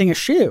 I'm missing a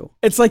shoe.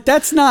 It's like,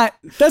 that's not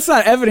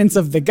evidence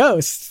of the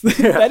ghost.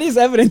 Yeah. That is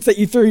evidence that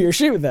you threw your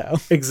shoe, though.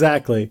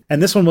 Exactly.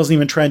 And this one wasn't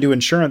even trying to do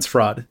insurance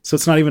fraud. So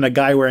it's not even a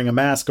guy wearing a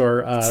mask or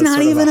it's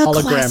not even a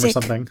hologram classic. Or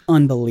something.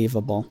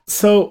 Unbelievable.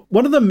 So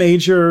one of the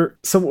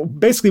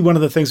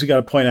things we got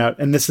to point out,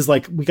 and this is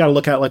like, we got to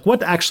look at like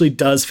what actually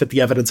does fit the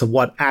evidence of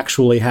what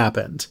actually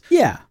happened.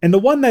 Yeah. And the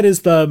one that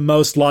is the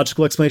most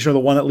logical explanation, or the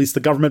one at least the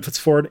government puts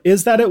forward,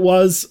 is that it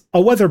was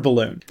a weather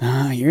balloon.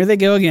 Here they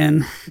go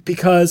again.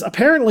 Because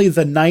apparently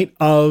the night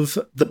of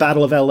the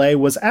Battle of LA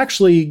was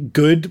actually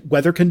good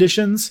weather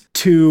conditions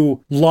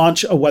to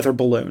launch a weather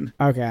balloon.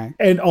 Okay.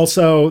 And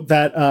also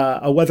that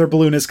a weather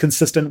balloon is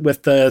consistent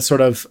with the sort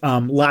of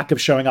lack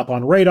of showing up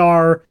on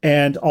radar,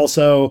 and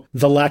also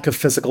the lack of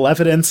physical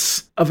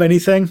evidence of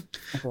anything.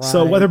 Right.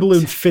 So a weather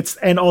balloon fits,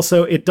 and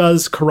also it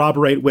does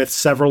corroborate with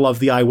several of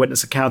the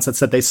eyewitness accounts that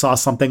said they saw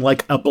something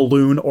like a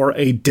balloon or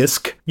a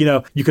disc,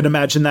 you can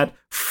imagine that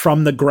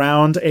from the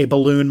ground, a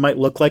balloon might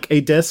look like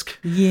a disc.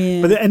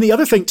 Yeah. And the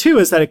other thing, too,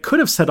 is that it could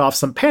have set off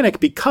some panic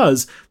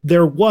because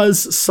there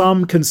was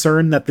some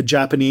concern that the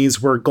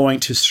Japanese were going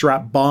to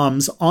strap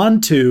bombs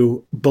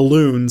onto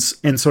balloons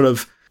and sort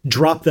of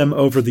drop them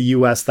over the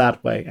US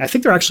that way. I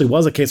think there actually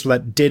was a case where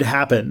that did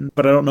happen,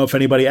 but I don't know if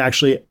anybody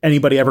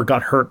ever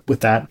got hurt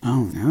with that.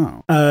 Oh,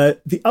 no.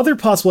 The other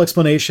possible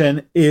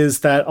explanation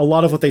is that a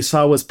lot of what they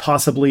saw was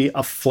possibly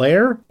a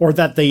flare, or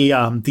that the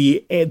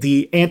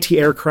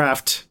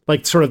anti-aircraft,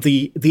 like sort of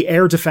the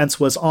air defense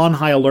was on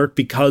high alert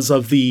because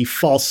of the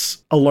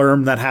false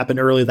alarm that happened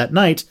early that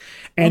night.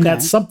 And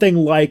that something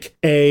like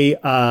a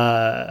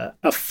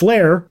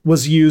flare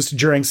was used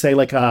during, say,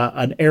 like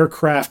an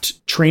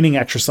aircraft training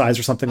exercise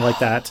or something like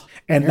that.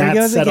 And there that he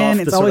goes set again.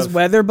 off It's always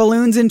weather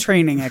balloons and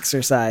training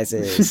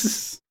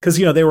exercises. Because,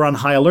 they were on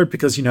high alert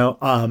because,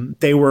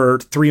 they were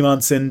 3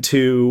 months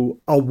into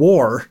a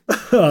war.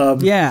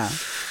 Yeah.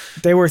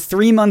 They were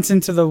 3 months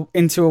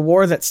into a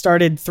war that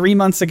started 3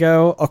 months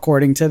ago,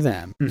 according to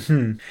them.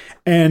 Mm-hmm.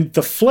 And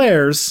the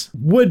flares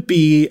would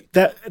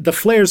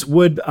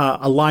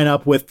line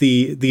up with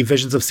the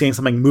visions of seeing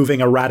something moving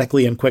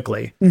erratically and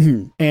quickly.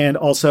 Mm-hmm. And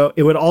also,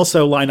 it would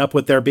also line up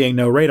with there being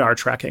no radar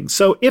tracking.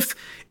 So if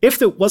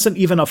it wasn't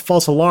even a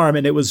false alarm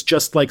and it was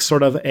just like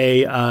sort of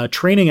a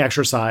training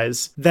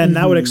exercise, then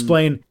that would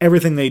explain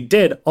everything they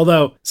did.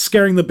 Although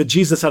scaring the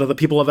bejesus out of the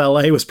people of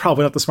LA was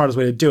probably not the smartest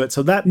way to do it.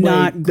 So that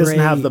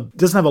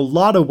doesn't have a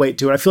lot of weight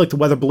to it. I feel like the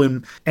weather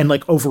balloon and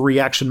like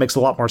overreaction makes a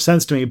lot more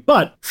sense to me,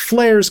 but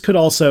flares could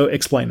also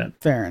explain it.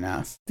 Fair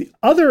enough. The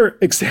other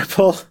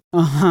example,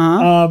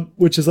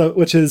 which is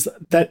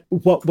that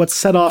what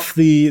set off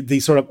the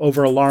sort of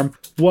over alarm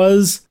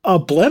was a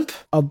blimp.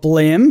 A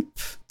blimp.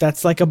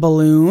 That's like a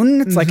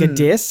balloon. It's like a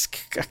disc.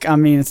 I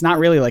mean, it's not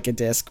really like a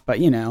disc, but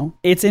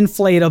it's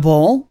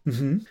inflatable.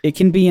 Mm-hmm. It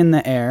can be in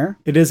the air.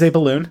 It is a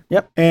balloon.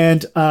 Yep.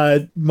 And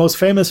most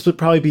famous would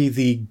probably be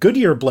the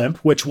Goodyear blimp,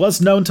 which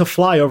was known to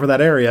fly over that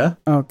area.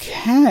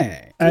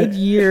 Okay.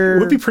 Goodyear.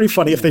 It would be pretty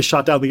funny if they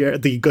shot down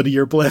the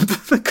Goodyear blimp.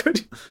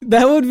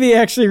 That would be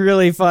actually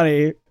really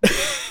funny.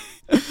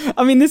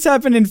 I mean, this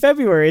happened in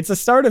February. It's the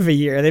start of a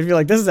year. They'd be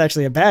like, this is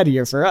actually a bad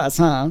year for us,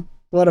 huh?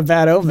 What a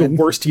bad omen.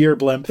 The worst year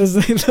blimp. This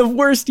is the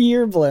worst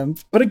year blimp.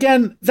 But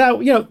again,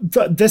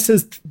 this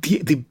is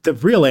the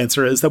real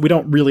answer is that we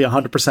don't really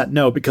 100%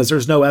 know because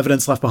there's no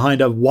evidence left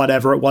behind of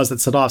whatever it was that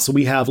set off. So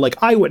we have like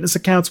eyewitness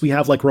accounts, we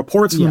have like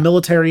reports from the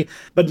military,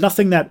 but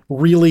nothing that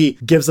really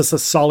gives us a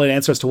solid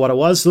answer as to what it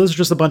was. So those are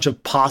just a bunch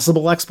of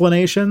possible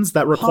explanations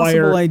that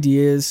require possible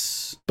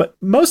ideas. But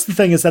most of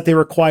the thing is that they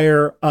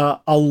require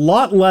a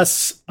lot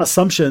less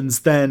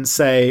assumptions than,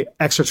 say,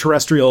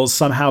 extraterrestrials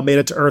somehow made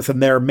it to Earth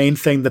and their main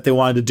thing that they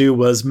wanted to do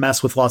was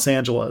mess with Los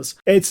Angeles.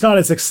 It's not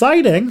as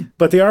exciting,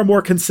 but they are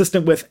more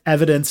consistent with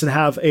evidence and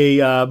have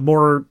a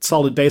more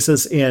solid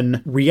basis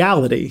in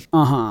reality,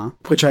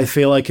 which I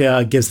feel like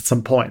gives it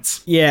some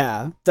points.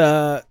 Yeah,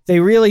 they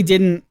really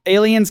didn't.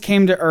 Aliens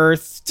came to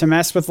Earth to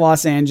mess with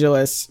Los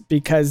Angeles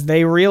because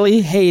they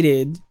really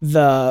hated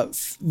the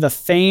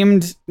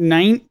famed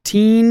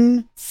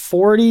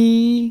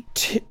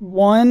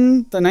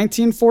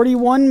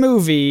 1941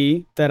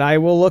 movie that I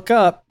will look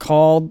up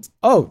called,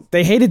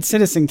 they hated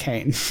Citizen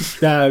Kane.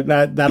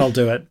 That'll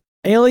do it.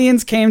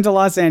 Aliens came to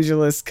Los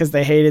Angeles because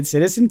they hated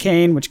Citizen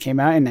Kane, which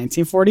came out in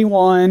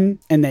 1941,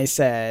 and they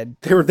said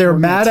they were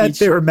mad at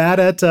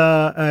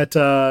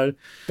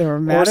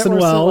Orson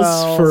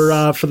Welles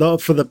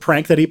for the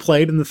prank that he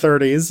played in the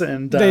 30s,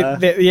 and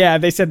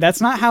they said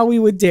that's not how we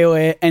would do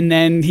it. And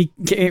then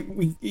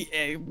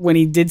when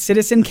he did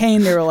Citizen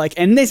Kane, they were like,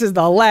 and this is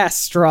the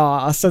last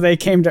straw, so they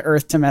came to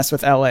Earth to mess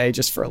with LA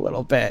just for a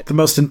little bit. The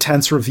most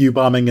intense review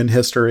bombing in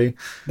history.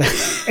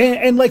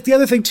 and like the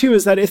other thing too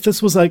is that if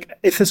this was like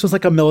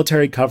a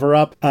military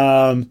cover-up,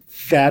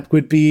 that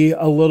would be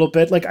a little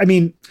bit like, I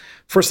mean,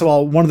 first of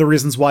all, one of the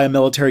reasons why a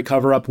military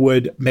cover-up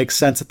would make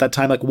sense at that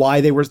time, like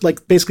why they were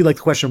like, basically like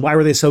the question, why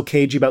were they so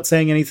cagey about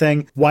saying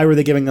anything? Why were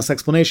they giving this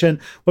explanation?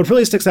 What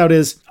really sticks out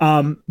is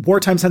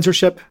wartime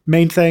censorship,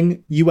 main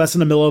thing, US in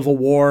the middle of a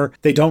war.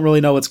 They don't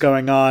really know what's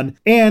going on.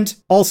 And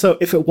also,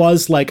 if it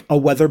was like a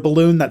weather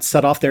balloon that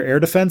set off their air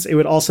defense, it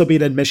would also be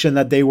an admission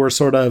that they were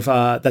sort of,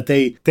 that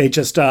they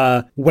just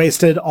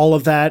wasted all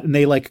of that and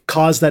they like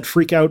caused that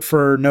freak out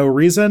for no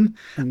reason,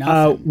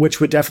 which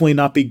would definitely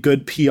not be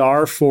good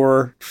PR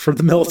for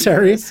the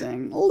military. A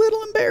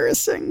little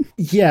embarrassing.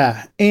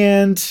 Yeah.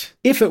 And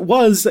if it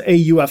was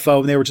a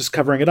UFO and they were just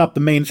covering it up, the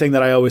main thing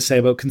that I always say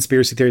about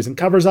conspiracy theories and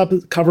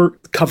cover-ups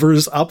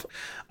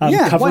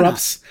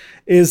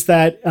is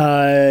that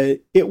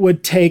it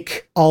would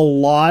take a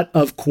lot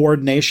of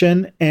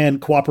coordination and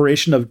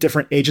cooperation of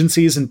different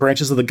agencies and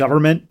branches of the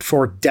government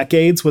for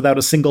decades without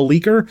a single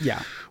leaker.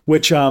 Yeah.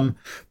 Which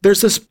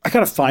there's this, I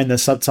gotta find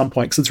this at some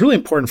point because it's really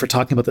important for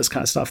talking about this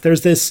kind of stuff.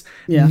 There's this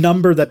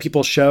number that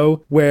people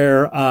show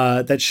where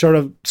that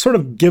sort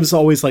of gives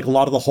always like a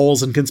lot of the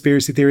holes in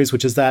conspiracy theories,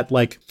 which is that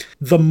like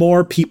the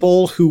more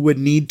people who would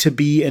need to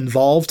be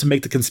involved to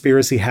make the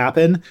conspiracy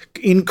happen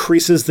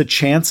increases the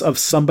chance of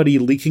some somebody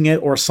leaking it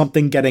or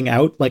something getting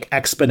out like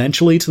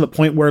exponentially to the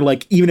point where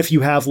like even if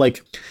you have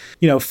like,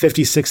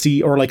 50,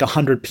 60 or like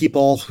 100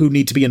 people who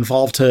need to be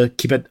involved to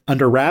keep it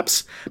under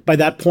wraps, by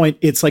that point,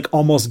 it's like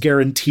almost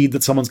guaranteed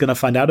that someone's going to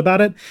find out about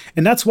it.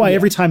 And that's why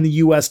every time the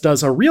US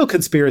does a real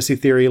conspiracy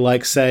theory,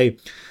 like say,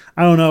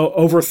 I don't know,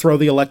 overthrow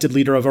the elected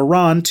leader of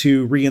Iran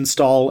to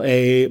reinstall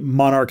a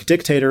monarch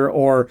dictator,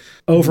 or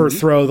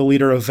overthrow the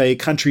leader of a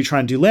country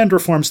trying to do land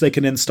reform so they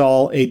can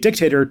install a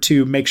dictator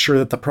to make sure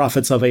that the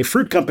profits of a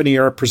fruit company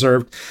are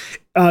preserved.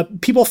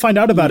 People find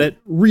out about it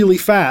really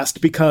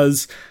fast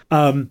because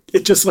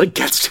it just like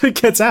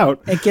gets out.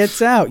 It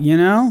gets out,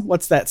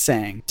 What's that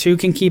saying? Two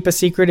can keep a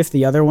secret if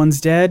the other one's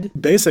dead?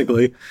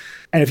 Basically.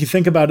 And if you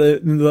think about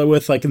it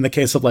with like in the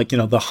case of like,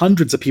 the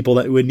hundreds of people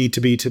that it would need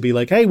to be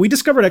like, hey, we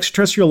discovered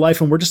extraterrestrial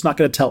life and we're just not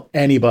going to tell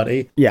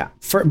anybody. Yeah,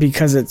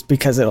 because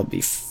it'll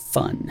be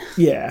fun.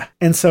 Yeah.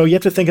 And so you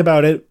have to think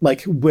about it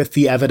like with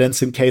the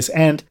evidence in case.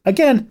 And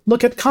again,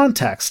 look at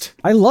context.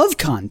 I love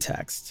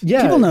context.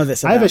 Yeah. People know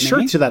this about me. I have a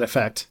shirt to that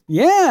effect.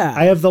 Yeah.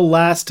 I have the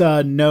last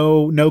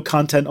no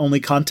content, only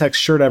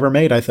context shirt ever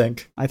made, I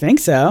think. I think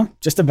so.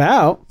 Just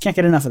about. Can't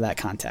get enough of that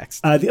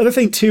context. The other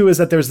thing, too, is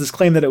that there's this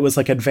claim that it was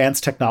like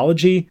advanced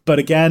technology. But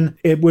again,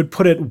 it would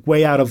put it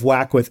way out of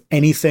whack with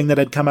anything that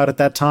had come out at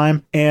that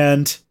time.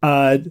 And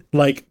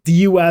like the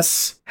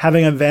US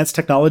having advanced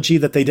technology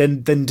that they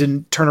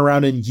didn't turn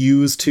around and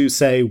use to,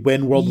 say,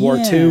 win World War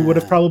II would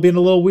have probably been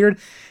a little weird.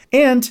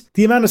 And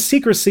the amount of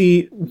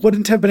secrecy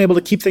wouldn't have been able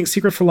to keep things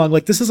secret for long.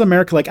 Like, this is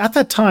America. Like, at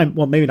that time,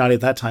 well, maybe not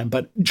at that time,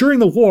 but during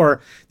the war,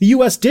 the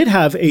U.S. did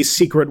have a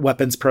secret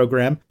weapons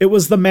program. It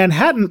was the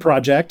Manhattan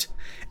Project.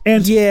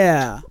 And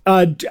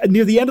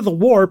near the end of the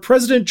war,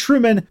 President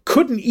Truman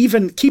couldn't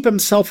even keep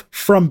himself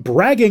from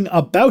bragging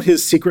about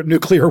his secret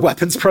nuclear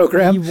weapons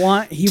program.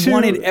 He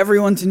wanted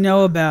everyone to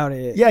know about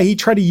it. Yeah, he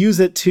tried to use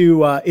it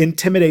to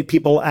intimidate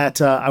people at,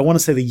 I want to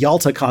say, the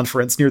Yalta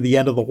Conference near the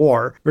end of the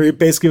war, where he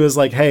basically was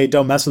like, hey,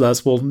 don't mess with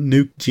us. We'll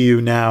nuke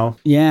you now.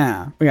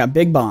 Yeah, we got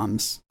big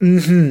bombs.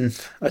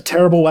 Mm-hmm. A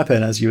terrible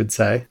weapon, as you would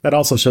say. That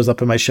also shows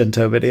up in my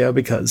Shinto video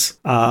because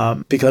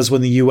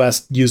when the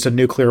U.S. used a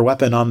nuclear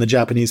weapon on the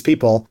Japanese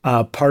people,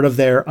 part of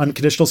their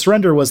unconditional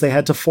surrender was they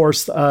had to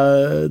force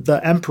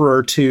the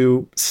emperor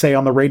to say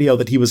on the radio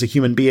that he was a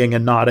human being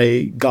and not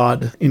a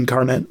god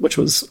incarnate, which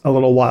was a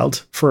little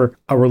wild for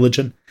a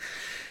religion.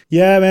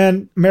 Yeah,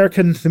 man,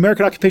 the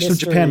American occupation of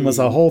Japan was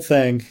a whole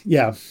thing.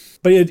 Yeah.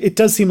 But it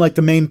does seem like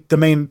the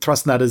main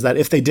thrust in that is that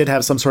if they did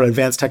have some sort of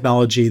advanced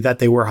technology that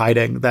they were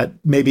hiding, that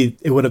maybe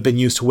it would have been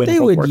used to win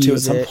World War II at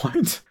some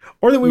point.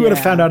 Or that we would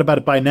have found out about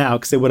it by now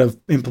because they would have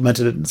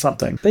implemented it in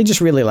something. They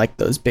just really like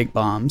those big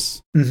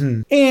bombs.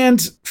 Mm-hmm.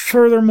 And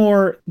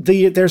furthermore,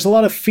 there's a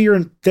lot of fear,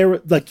 and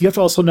you have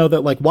to also know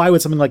that like why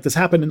would something like this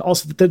happen, and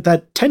also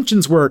that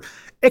tensions were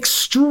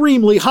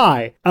extremely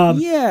high.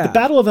 The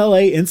Battle of LA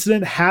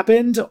incident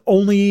happened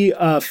only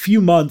a few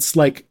months,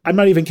 like I'm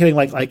not even kidding,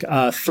 like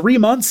 3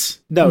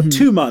 months,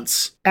 2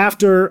 months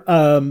after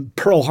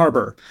Pearl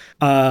Harbor,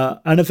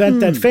 an event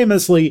that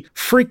famously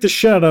freaked the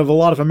shit out of a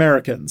lot of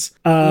Americans.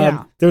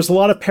 There's a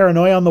lot of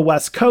paranoia on the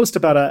West Coast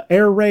about an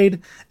air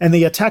raid, and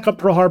the attack on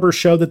Pearl Harbor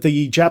showed that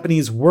the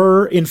Japanese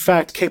were in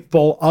fact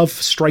capable of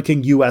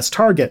striking U.S.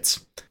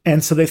 targets.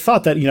 And so they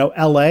thought that,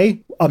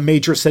 LA, a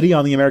major city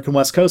on the American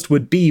West Coast,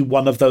 would be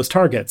one of those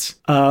targets.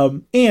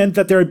 And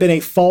that there had been a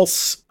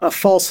false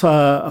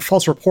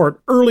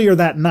report earlier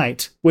that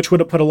night, which would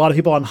have put a lot of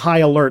people on high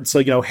alert.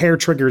 So, hair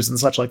triggers and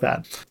such like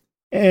that.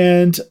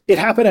 And it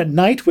happened at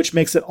night, which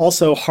makes it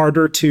also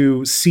harder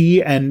to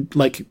see and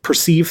like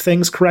perceive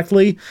things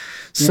correctly.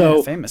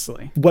 So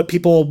famously, what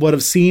people would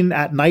have seen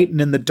at night and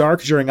in the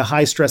dark during a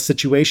high stress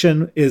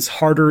situation is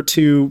harder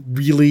to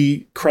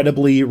really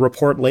credibly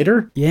report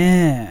later.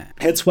 Yeah.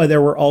 Hence why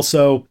there were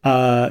also,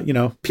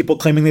 people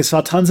claiming they saw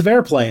tons of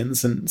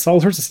airplanes and saw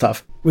all sorts of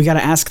stuff. We got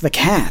to ask the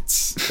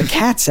cats. The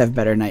cats have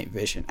better night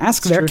vision.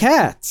 Ask their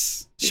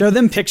cats. Show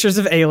them pictures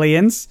of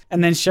aliens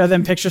and then show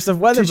them pictures of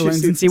weather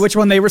balloons and see which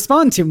one they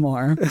respond to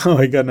more. Oh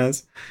my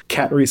goodness.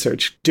 Cat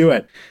research. Do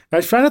it.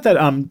 I found out that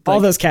all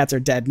those cats are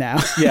dead now.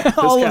 Yeah,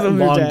 all of them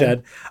long are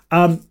dead.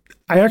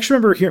 I actually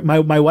remember here,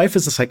 my wife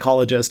is a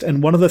psychologist,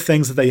 and one of the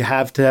things that they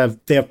have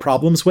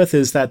problems with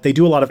is that they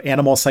do a lot of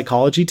animal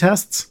psychology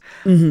tests.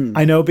 Mm-hmm.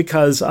 I know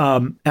because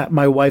at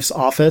my wife's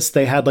office,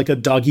 they had like a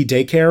doggy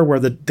daycare where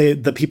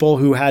the people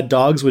who had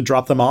dogs would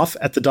drop them off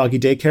at the doggy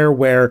daycare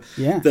where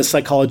the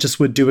psychologists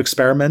would do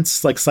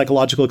experiments, like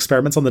psychological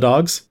experiments on the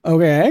dogs.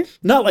 Okay.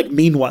 Not like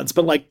mean ones,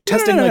 but like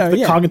testing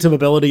the cognitive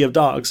ability of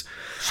dogs.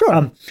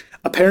 Sure.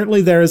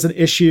 Apparently there is an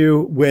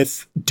issue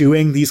with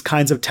doing these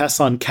kinds of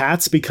tests on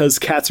cats because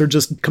cats are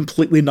just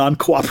completely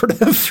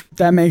non-cooperative.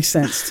 That makes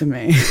sense to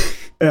me.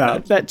 Yeah.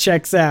 That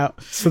checks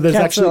out. So there's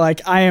Cats actually are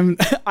like, I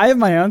have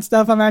my own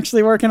stuff I'm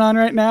actually working on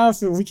right now,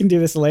 so we can do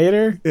this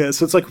later. Yeah,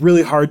 so it's like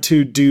really hard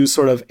to do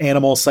sort of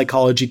animal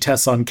psychology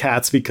tests on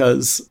cats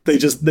because they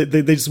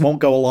just won't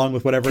go along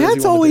with whatever.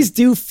 Cats always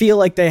do feel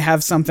like they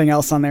have something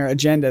else on their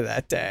agenda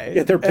that day.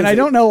 Yeah, they're busy. And I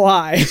don't know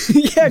why.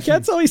 Yeah,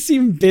 cats always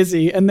seem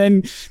busy, and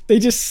then they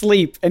just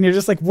sleep, and you're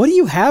just like, what do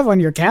you have on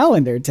your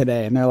calendar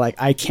today? And they're like,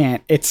 I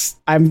can't.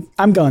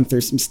 I'm going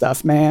through some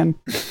stuff, man.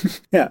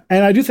 Yeah,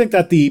 and I do think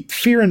that the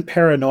fear and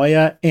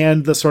paranoia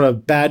and the sort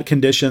of bad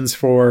conditions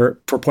for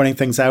pointing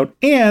things out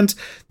and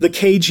the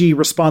cagey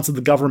response of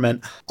the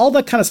government, all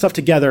that kind of stuff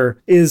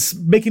together is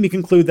making me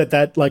conclude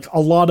that like a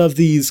lot of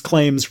these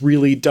claims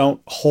really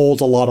don't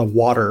hold a lot of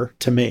water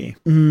to me.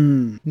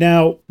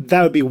 Now,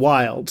 that would be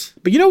wild.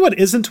 But you know what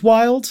isn't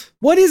wild?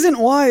 What isn't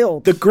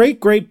wild? The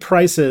great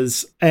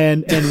prices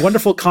and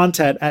wonderful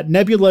content at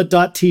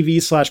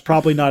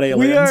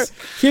nebula.tv/probably-not-aliens.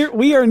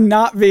 We are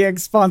not being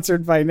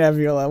sponsored by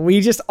Nebula.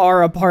 We just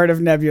are a part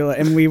of Nebula,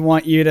 and we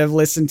want you to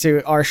listen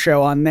to our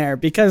show on there.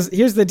 Because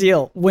here's the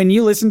deal. When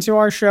you listen to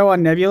our show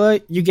on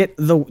Nebula, you get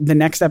the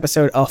next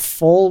episode a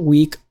full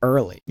week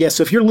early. Yeah,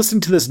 so if you're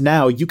listening to this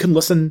now, you can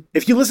listen.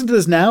 If you listen to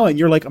this now and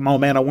you're like, oh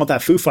man, I want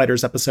that Foo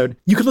Fighters episode,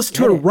 you can listen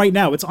to it right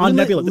now. It's on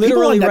Nebula. The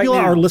people on Nebula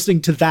are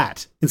listening to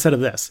that instead of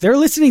this. They're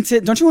listening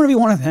to, don't you want to be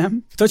one of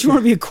them? Don't you want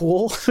to be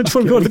cool? Don't you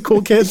want to be one of the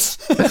cool kids?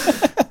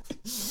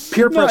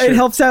 Peer pressure. No,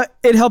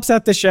 it helps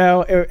out the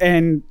show.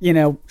 And, you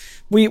know,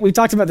 we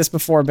talked about this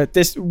before, but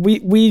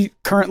we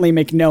currently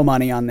make no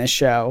money on this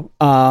show.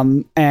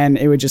 And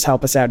it would just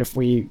help us out if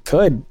we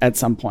could at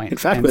some point. In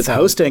fact, with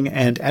hosting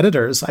and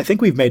editors, I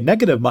think we've made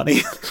negative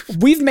money.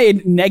 We've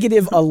made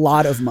negative a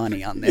lot of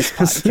money on this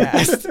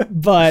podcast,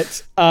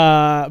 but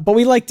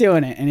we like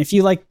doing it. And if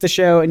you like the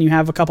show and you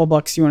have a couple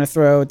bucks you want to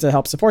throw to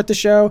help support the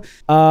show,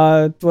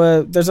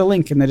 there's a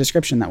link in the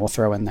description that we'll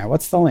throw in there.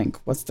 What's the link?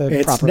 What's the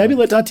It's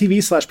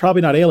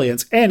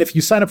nebula.tv/probably-not-aliens. And if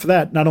you sign up for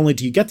that, not only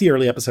do you get the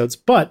early episodes,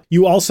 but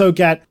you also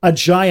get a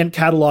giant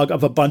catalog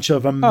of a bunch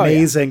of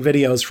amazing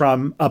videos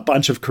from a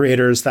bunch of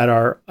creators that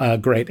are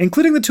great,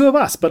 including the two of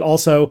us, but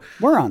also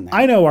we're on there.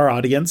 I know our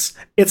audience.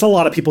 It's a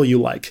lot of people you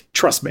like.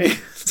 Trust me.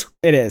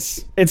 It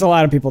is. It's a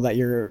lot of people that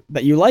you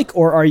like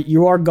or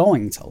you are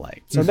going to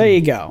like. So there you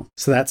go.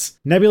 So that's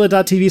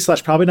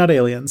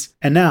nebula.tv/probably-not-aliens.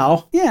 And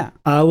now,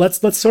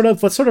 let's sort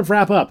of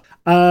wrap up.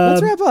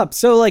 Let's wrap up.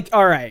 So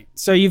all right.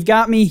 So you've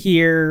got me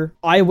here.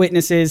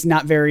 Eyewitnesses,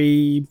 not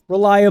very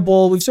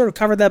reliable. We've sort of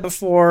covered that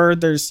before.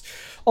 There's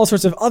all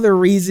sorts of other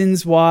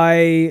reasons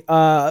why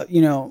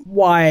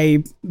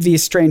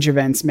these strange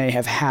events may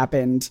have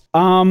happened.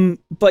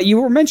 But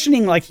you were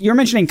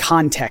mentioning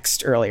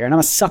context earlier, and I'm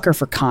a sucker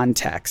for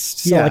context.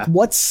 So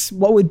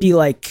what would be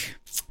like?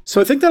 So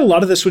I think that a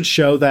lot of this would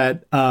show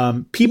that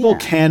people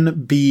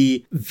can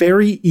be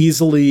very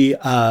easily,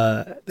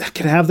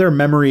 can have their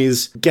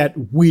memories get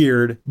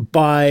weird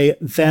by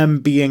them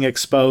being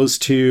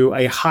exposed to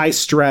a high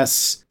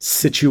stress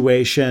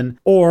situation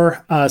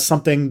or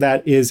something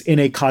that is in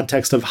a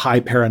context of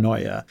high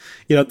paranoia.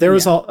 You know, there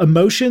was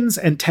emotions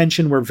and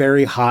tension were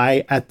very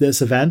high at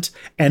this event,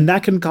 and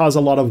that can cause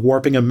a lot of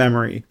warping of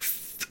memory.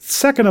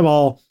 Second of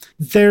all,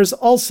 there's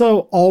also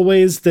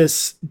always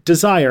this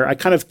desire. I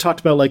kind of talked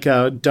about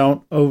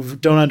don't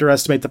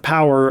underestimate the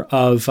power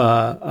of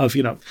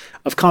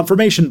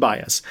confirmation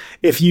bias.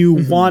 If you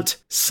want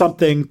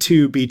something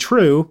to be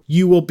true,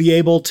 you will be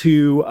able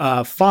to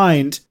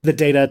find the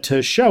data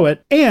to show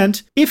it.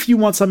 And if you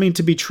want something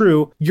to be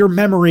true, your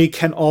memory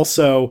can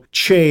also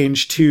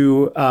change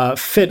to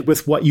fit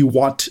with what you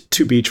want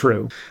to be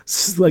true.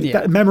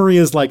 That memory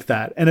is like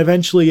that. And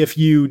eventually, if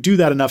you do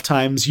that enough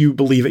times, you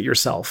believe it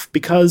yourself,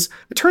 because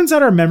it turns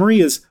out our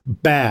memory is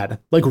bad,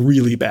 like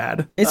really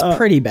bad. It's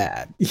pretty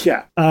bad.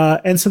 Yeah.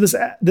 And so this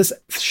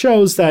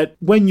shows that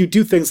when you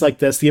do things like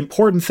this, the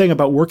important thing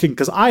about working,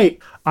 because I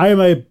am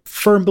a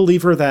firm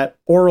believer that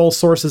oral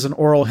sources and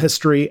oral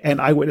history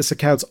and eyewitness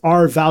accounts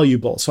are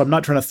valuable. So I'm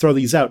not trying to throw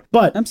these out,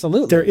 but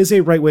absolutely, there is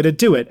a right way to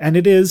do it. And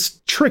it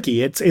is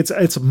tricky.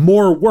 It's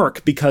more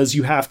work because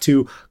you have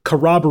to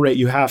corroborate,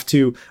 you have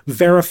to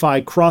verify,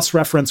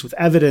 cross-reference with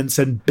evidence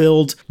and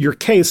build your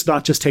case,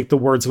 not just take the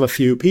words of a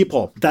few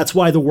people. That's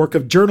why the work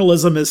of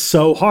journalism is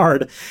so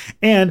hard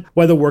and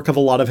why the work of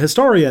a lot of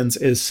historians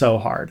is so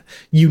hard.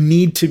 You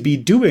need to be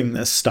doing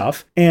this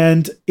stuff.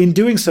 And in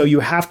doing so, you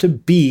have to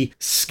be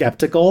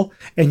skeptical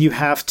and you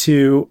have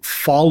to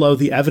follow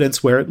the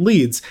evidence where it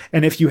leads.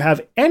 And if you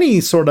have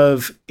any sort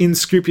of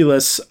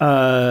unscrupulous,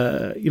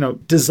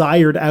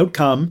 desired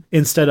outcome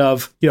instead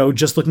of,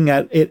 just looking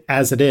at it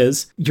as it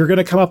is, you're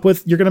going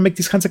to make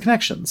these kinds of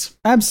connections.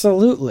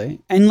 Absolutely.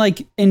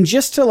 And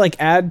just to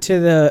add to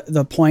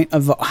the point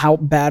of how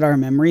bad our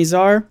memory memories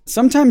are.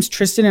 Sometimes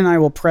Tristan and I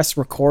will press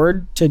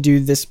record to do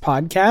this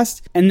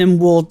podcast, and then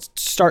we'll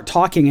start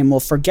talking and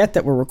we'll forget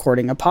that we're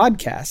recording a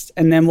podcast.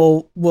 And then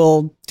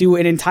we'll do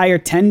an entire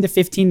 10 to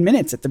 15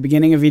 minutes at the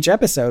beginning of each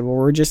episode where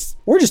we're just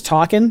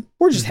talking,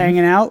 we're just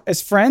hanging out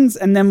as friends,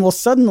 and then we'll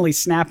suddenly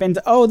snap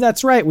into, oh,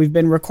 that's right, we've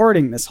been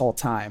recording this whole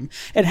time.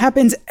 It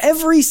happens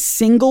every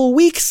single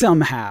week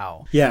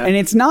somehow. Yeah. And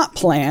it's not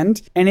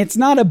planned, and it's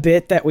not a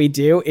bit that we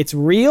do. It's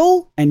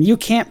real, and you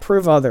can't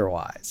prove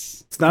otherwise.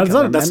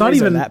 That's not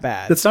even that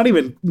bad. That's not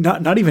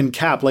even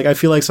cap. Like, I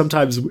feel like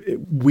sometimes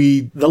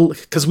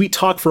because we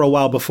talk for a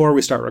while before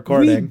we start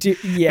recording.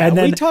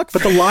 We talk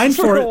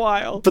for a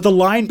while. But the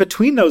line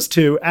between those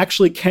two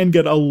actually can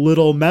get a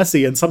little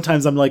messy. And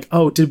sometimes I'm like,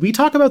 oh, did we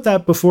talk about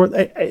that before?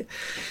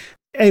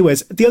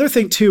 Anyways, the other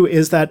thing, too,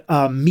 is that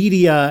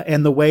media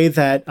and the way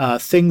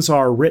that things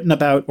are written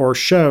about or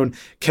shown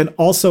can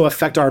also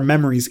affect our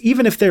memories,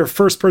 even if they're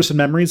first-person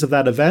memories of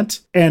that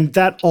event. And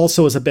that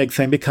also is a big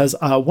thing, because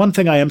one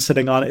thing I am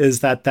sitting on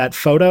is that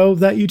photo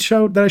that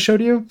I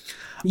showed you.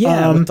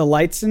 Yeah, with the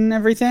lights and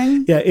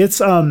everything. Yeah, it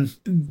is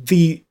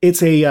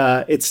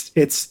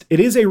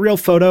a real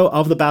photo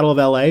of the Battle of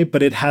LA,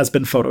 but it has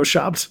been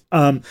photoshopped.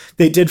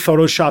 They did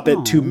Photoshop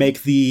it to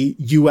make the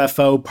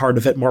UFO part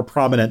of it more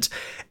prominent.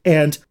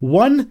 And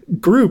one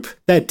group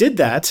that did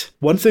that,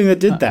 one thing that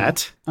did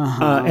that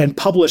and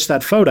published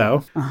that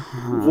photo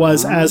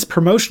was as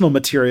promotional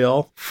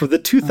material for the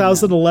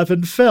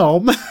 2011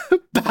 film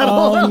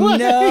Battle of LA.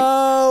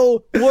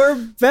 No, we're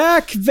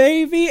back,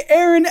 baby.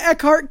 Aaron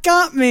Eckhart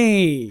got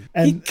me.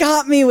 He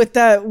got me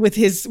with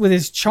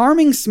his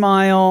charming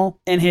smile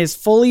and his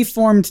fully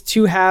formed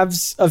two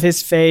halves of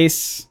his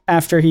face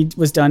after he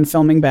was done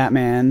filming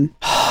Batman.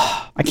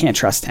 I can't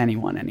trust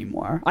anyone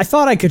anymore. I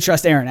thought I could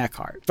trust Aaron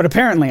Eckhart, but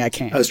apparently I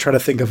can't. I was trying to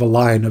think of a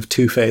line of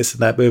Two-Face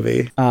in that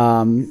movie.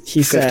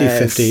 He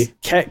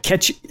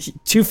 50-50.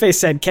 Two-Face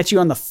said, "Catch you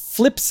on the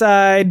flip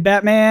side,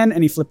 Batman,"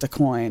 and he flipped a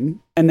coin.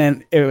 And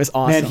then it was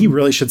awesome. Man, he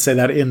really should say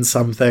that in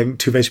something.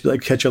 Two-Face should be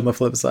like, "Catch you on the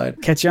flip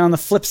side." Catch you on the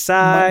flip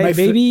side,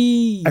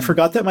 baby. I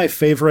forgot that my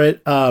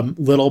favorite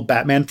little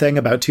Batman thing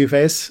about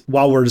Two-Face,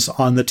 while we're just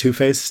on the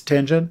Two-Face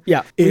tangent.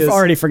 Yeah, we've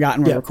already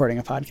forgotten we're recording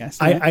a podcast.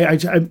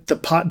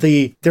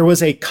 There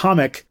was a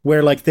comic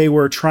where like they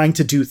were trying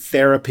to do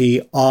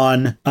therapy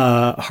on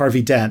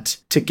Harvey Dent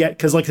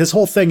because like this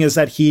whole thing is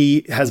that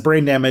he has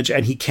brain damage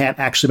and he can't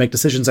actually make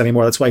decisions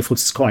anymore. That's why he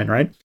flips his coin,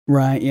 right?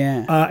 Right,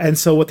 yeah. And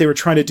so what they were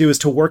trying to do is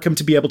to work him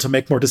to be able to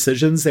make more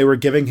decisions. They were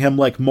giving him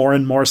like more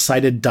and more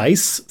sided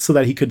dice so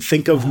that he could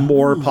think of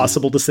more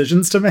possible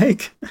decisions to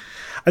make.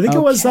 I think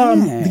it was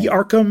the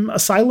Arkham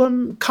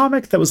Asylum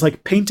comic that was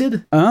like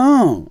painted.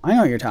 Oh, I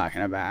know what you're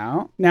talking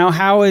about. Now,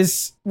 how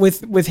is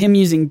with him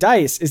using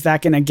dice? Is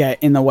that going to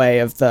get in the way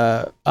of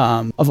the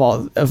of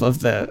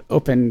the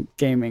open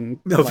gaming?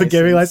 Open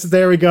gaming license.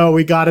 There we go.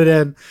 We got it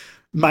in.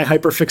 My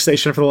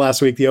hyperfixation for the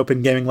last week, the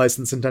open gaming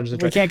license intention.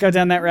 We can't go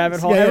down that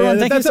rabbit hole. Everyone,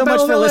 thank you so much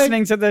for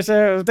listening to the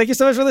show. Thank you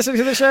so much for listening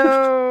to the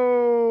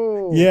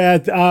show. Yeah.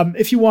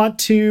 If you want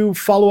to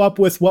follow up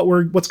with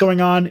what's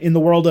going on in the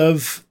world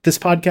of this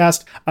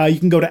podcast, you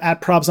can go to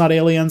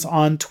 @ProbsNotAliens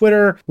on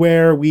Twitter,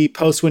 where we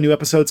post when new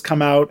episodes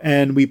come out,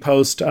 and we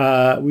post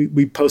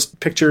we post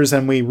pictures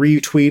and we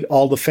retweet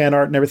all the fan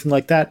art and everything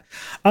like that.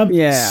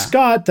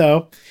 Scott,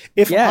 though,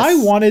 if I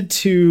wanted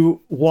to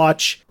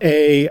watch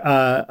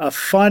a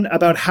fun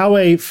about how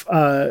a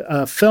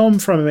film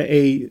from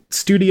a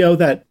studio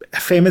that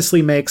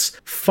famously makes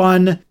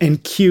fun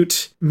and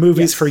cute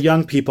movies for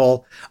young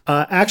people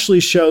actually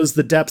shows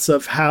the depths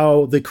of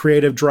how the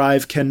creative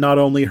drive can not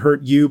only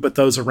hurt you but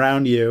those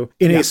around you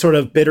in a sort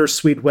of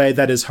bittersweet way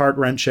that is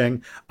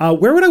heart-wrenching.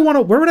 Where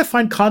would I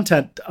find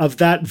content of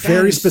that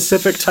very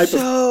specific type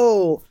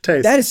of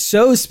taste? That is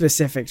so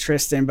specific,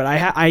 Tristan,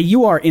 but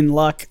you are in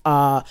luck.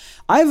 I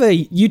have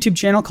a YouTube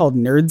channel called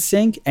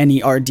NerdSync,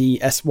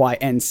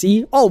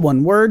 NERDSYNC, all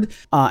one word,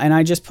 and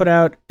I just put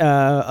out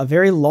a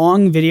very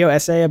long video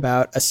essay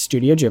about a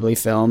Studio Ghibli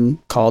film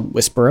called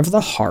Whisper of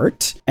the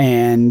Heart,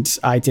 and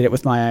I did it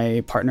with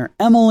my partner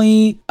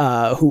Emily,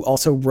 who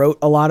also wrote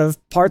a lot of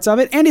parts of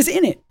it and is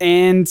in it.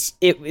 And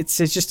it's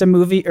just a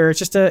movie, or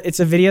it's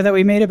a video that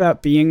we made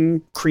about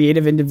being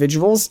creative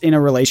individuals in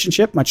a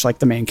relationship, much like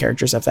the main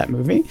characters of that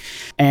movie.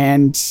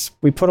 And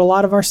we put a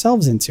lot of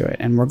ourselves into it,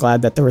 and we're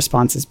glad that the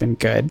response has been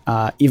good.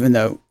 Even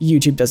though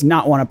YouTube does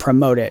not want to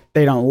promote it,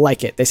 they don't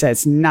like it. They say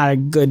it's not a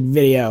good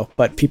video,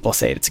 but people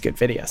say it's a good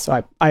video.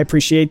 So I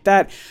appreciate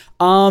that.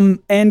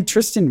 And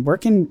Tristan, where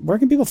can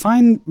people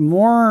find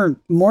more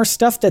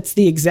stuff that's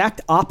the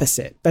exact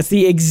opposite? That's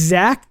the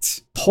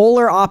exact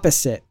polar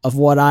opposite of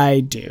what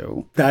I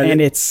do.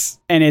 And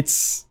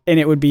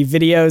it would be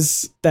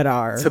videos that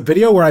are... It's a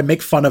video where I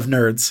make fun of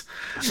nerds.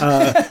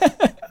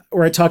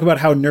 where I talk about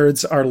how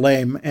nerds are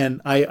lame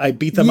and I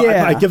beat them.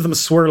 Yeah. I give them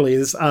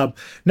swirlies.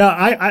 No,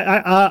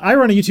 I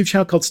run a YouTube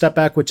channel called Step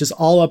Back, which is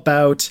all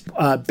about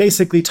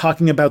basically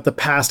talking about the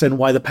past and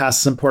why the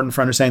past is important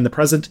for understanding the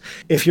present.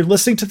 If you're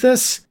listening to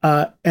this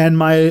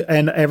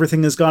and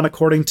everything has gone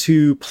according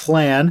to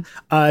plan,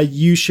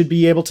 you should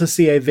be able to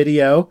see a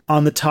video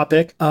on the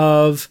topic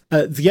of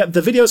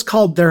the video is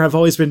called "There Have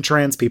Always Been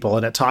Trans People,"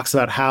 and it talks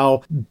about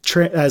how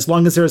as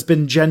long as there has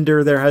been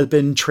gender, there has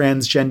been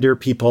transgender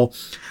people.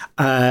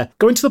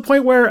 Going to the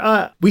point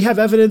where we have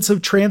evidence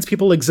of trans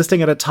people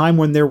existing at a time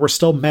when there were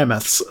still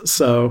mammoths.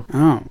 So,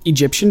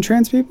 Egyptian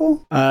trans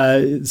people?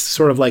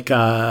 Sort of like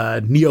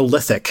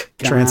Neolithic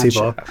trans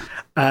people.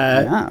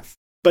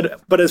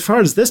 But as far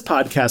as this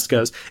podcast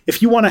goes,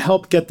 if you want to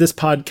help get this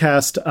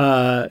podcast,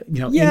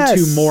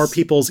 into more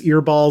people's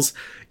earballs,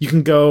 you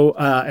can go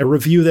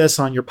review this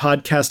on your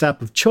podcast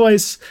app of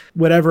choice,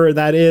 whatever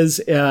that is.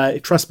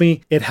 Trust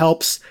me, it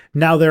helps.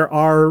 Now there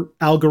are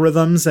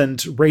algorithms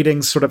and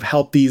ratings sort of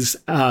help these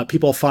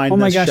people find. Oh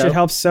my gosh, show. It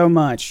helps so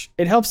much.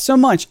 It helps so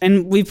much.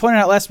 And we pointed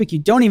out last week, you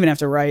don't even have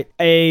to write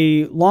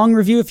a long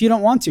review if you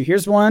don't want to.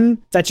 Here's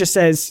one that just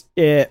says,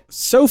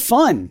 so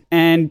fun.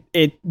 And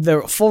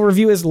the full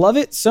review is love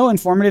it, so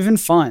informative and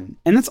fun.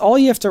 And that's all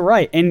you have to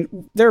write.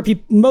 And there are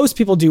most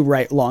people do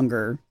write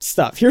longer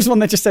stuff. Here's one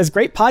that just says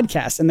great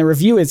podcast. And the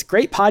review is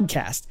great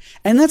podcast.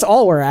 And that's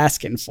all we're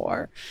asking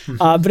for.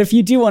 But if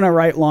you do want to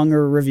write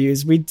longer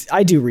reviews,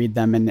 I do read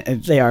them and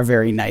they are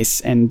very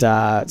nice. And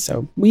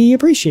so we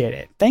appreciate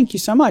it. Thank you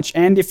so much.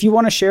 And if you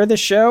want to share this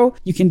show,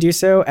 you can do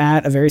so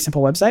at a very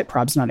simple website,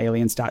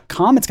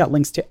 probsnotaliens.com. It's got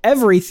links to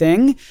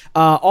everything,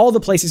 all the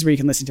places where you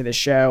can listen to this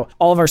show,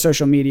 all of our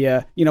social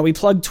media. We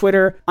plug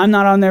Twitter. I'm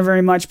not on there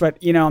very much, but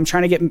I'm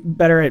trying to get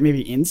better at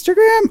maybe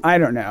Instagram. I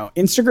don't know.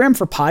 Instagram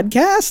for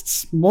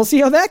podcasts. We'll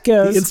see how that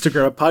goes. The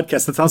Instagram of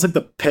podcasts. That sounds like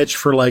the pitch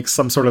for like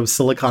some sort of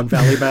Silicon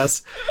Valley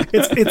mess.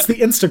 It's the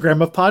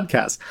Instagram of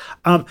podcasts.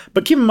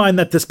 But keep in mind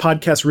that this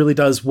podcast really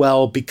does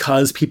well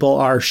because people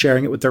are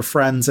sharing it with their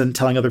friends and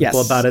telling other people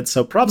about it.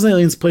 So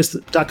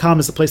probsandaliens.com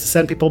is the place to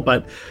send people,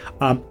 but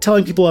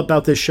telling people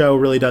about this show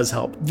really does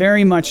help.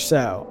 Very much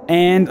so.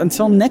 And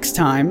until next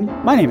time,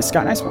 my name is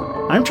Scott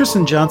Nicewarm. I'm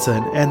Tristan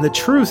Johnson, and the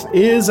truth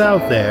is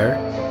out there.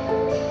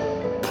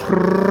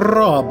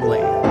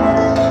 Probably.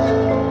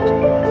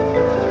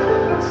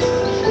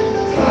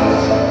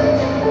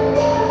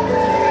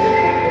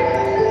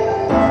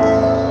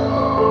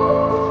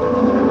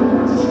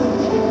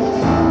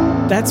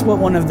 That's what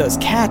one of those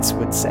cats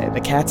would say.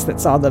 The cats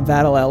that saw the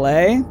Battle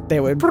LA,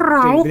 they would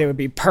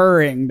be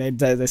purring.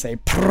 They say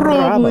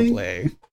probably.